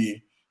not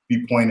be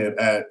pointed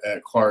at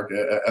Clark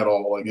at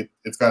all. Like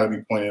it's got to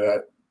be pointed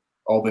at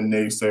all the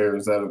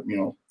naysayers that, you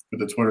know,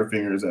 with the Twitter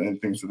fingers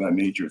and things of that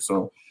nature.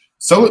 So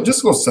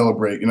just go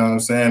celebrate, you know what I'm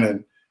saying?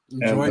 And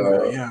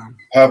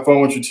have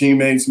fun with your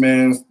teammates,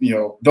 man. You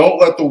know, don't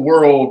let the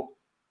world,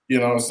 you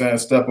know what I'm saying,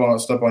 step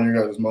on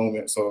your guys'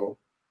 moment. So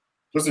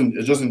just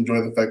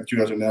enjoy the fact that you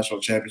guys are national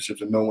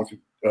championships and no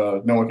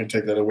one can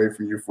take that away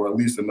from you for at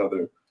least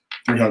another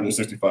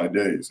 365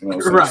 days. You know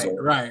what I'm saying?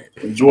 Right.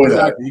 Enjoy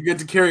that. You get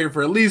to carry it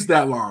for at least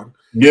that long.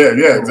 Yeah,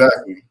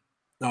 exactly.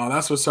 No,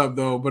 that's what's up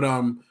though. But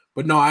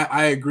no,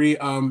 I agree.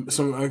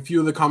 A few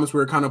of the comments we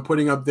were kind of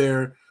putting up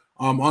there.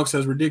 Unk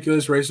says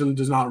ridiculous. Racism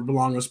does not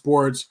belong in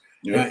sports.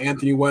 Yeah.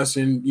 Anthony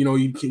Weston, you know,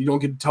 you don't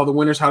get to tell the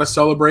winners how to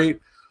celebrate.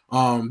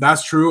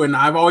 That's true. And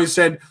I've always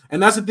said,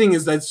 and that's the thing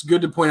is that's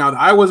good to point out.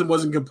 I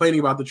wasn't complaining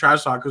about the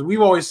trash talk because we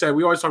always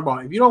talk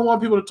about if you don't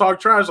want people to talk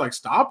trash, like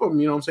stop them.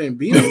 You know what I'm saying?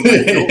 Beat them.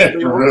 Like,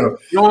 you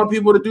don't want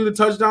people to do the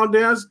touchdown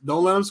dance.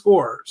 Don't let them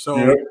score.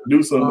 So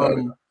do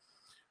something.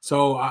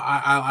 So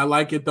I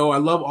like it though. I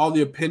love all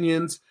the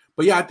opinions.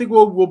 But yeah, I think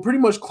we'll pretty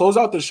much close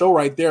out the show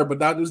right there. But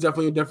that was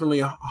definitely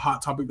a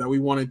hot topic that we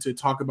wanted to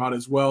talk about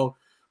as well.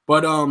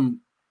 But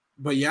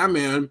yeah,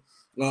 man,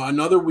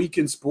 another week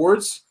in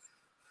sports.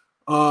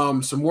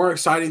 Some more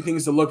exciting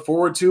things to look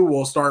forward to.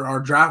 We'll start our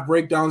draft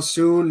breakdown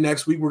soon.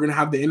 Next week, we're going to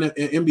have the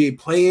NBA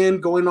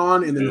play-in going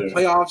on and then the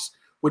playoffs,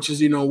 which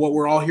is, you know, what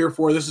we're all here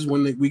for. This is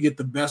when we get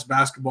the best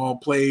basketball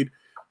played.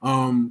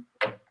 And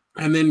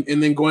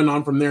then going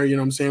on from there, you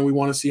know what I'm saying? We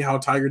want to see how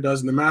Tiger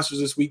does in the Masters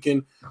this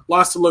weekend.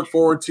 Lots to look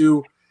forward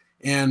to.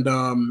 And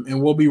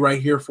we'll be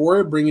right here for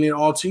it, bringing it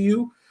all to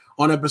you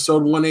on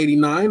episode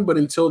 189. But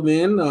until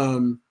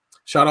then,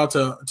 shout out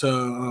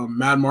to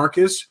Mad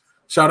Marcus.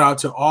 Shout out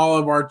to all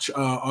of our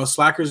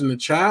slackers in the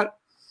chat.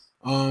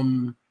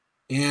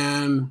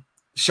 And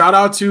shout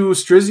out to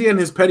Strizzy and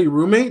his petty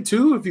roommate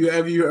too. If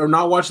you are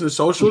not watching the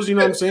socials, you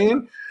know what I'm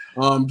saying?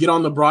 Get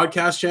on the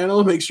broadcast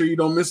channel. Make sure you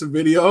don't miss a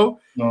video.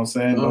 You know what I'm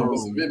saying? Don't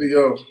miss a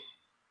video.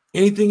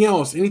 Anything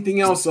else?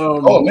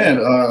 Oh man,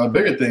 a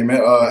bigger thing,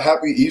 man.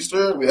 Happy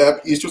Easter.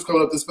 Happy Easter's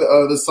coming up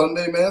this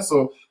Sunday, man.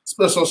 So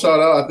special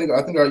shout out. I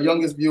think our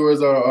youngest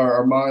viewers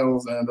are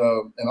Miles and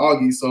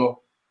Augie.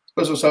 So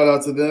special shout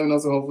out to them. And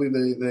also hopefully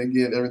they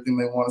get everything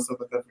they want and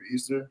stuff like that for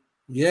Easter.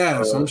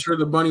 Yes, I'm sure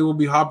the bunny will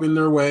be hopping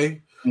their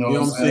way. You know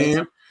what I'm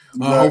saying?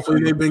 Exactly.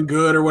 Hopefully they've been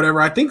good or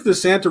whatever. I think the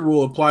Santa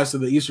rule applies to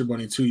the Easter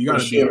bunny too. You got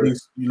to be at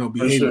least,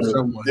 behaving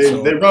somewhat.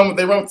 They run with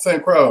the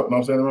same crowd. You know what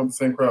I'm saying? They run with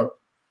the same crowd.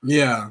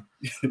 Yeah.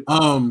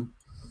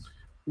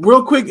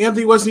 Real quick,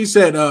 Anthony Wesley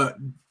said,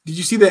 did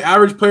you see the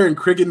average player in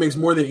cricket makes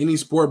more than any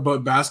sport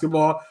but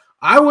basketball?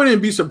 I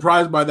wouldn't be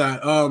surprised by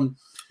that.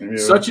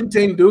 Sachin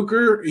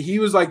Tendulkar, he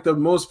was like the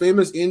most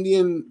famous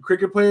Indian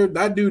cricket player.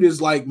 That dude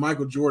is like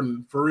Michael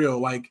Jordan for real,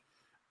 like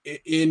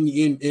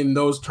in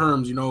those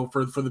terms,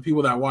 for the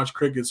people that watch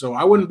cricket. So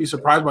I wouldn't be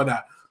surprised by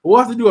that. But we'll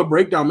have to do a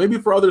breakdown. Maybe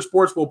for other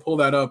sports, we'll pull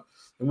that up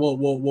and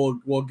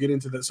we'll get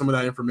into some of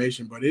that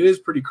information. But it is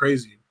pretty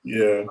crazy.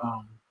 Yeah.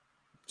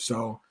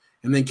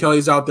 And then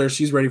Kelly's out there.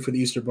 She's ready for the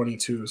Easter Bunny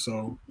too.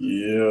 So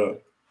yeah,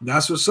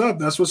 that's what's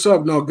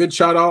up. No, good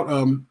shout out.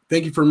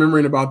 Thank you for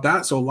remembering about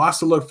that. So lots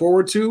to look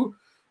forward to.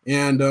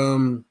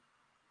 And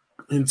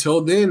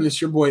until then,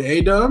 it's your boy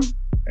A-Dub.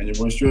 And your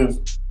boy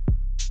Striz.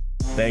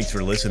 Thanks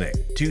for listening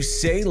to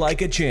Say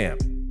Like a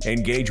Champ.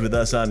 Engage with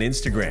us on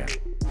Instagram.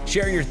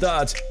 Share your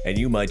thoughts, and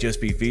you might just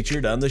be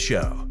featured on the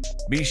show.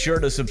 Be sure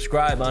to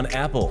subscribe on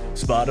Apple,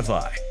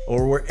 Spotify,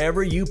 or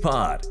wherever you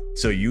pod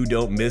so you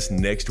don't miss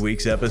next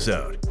week's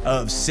episode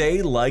of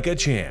Say Like a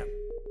Champ.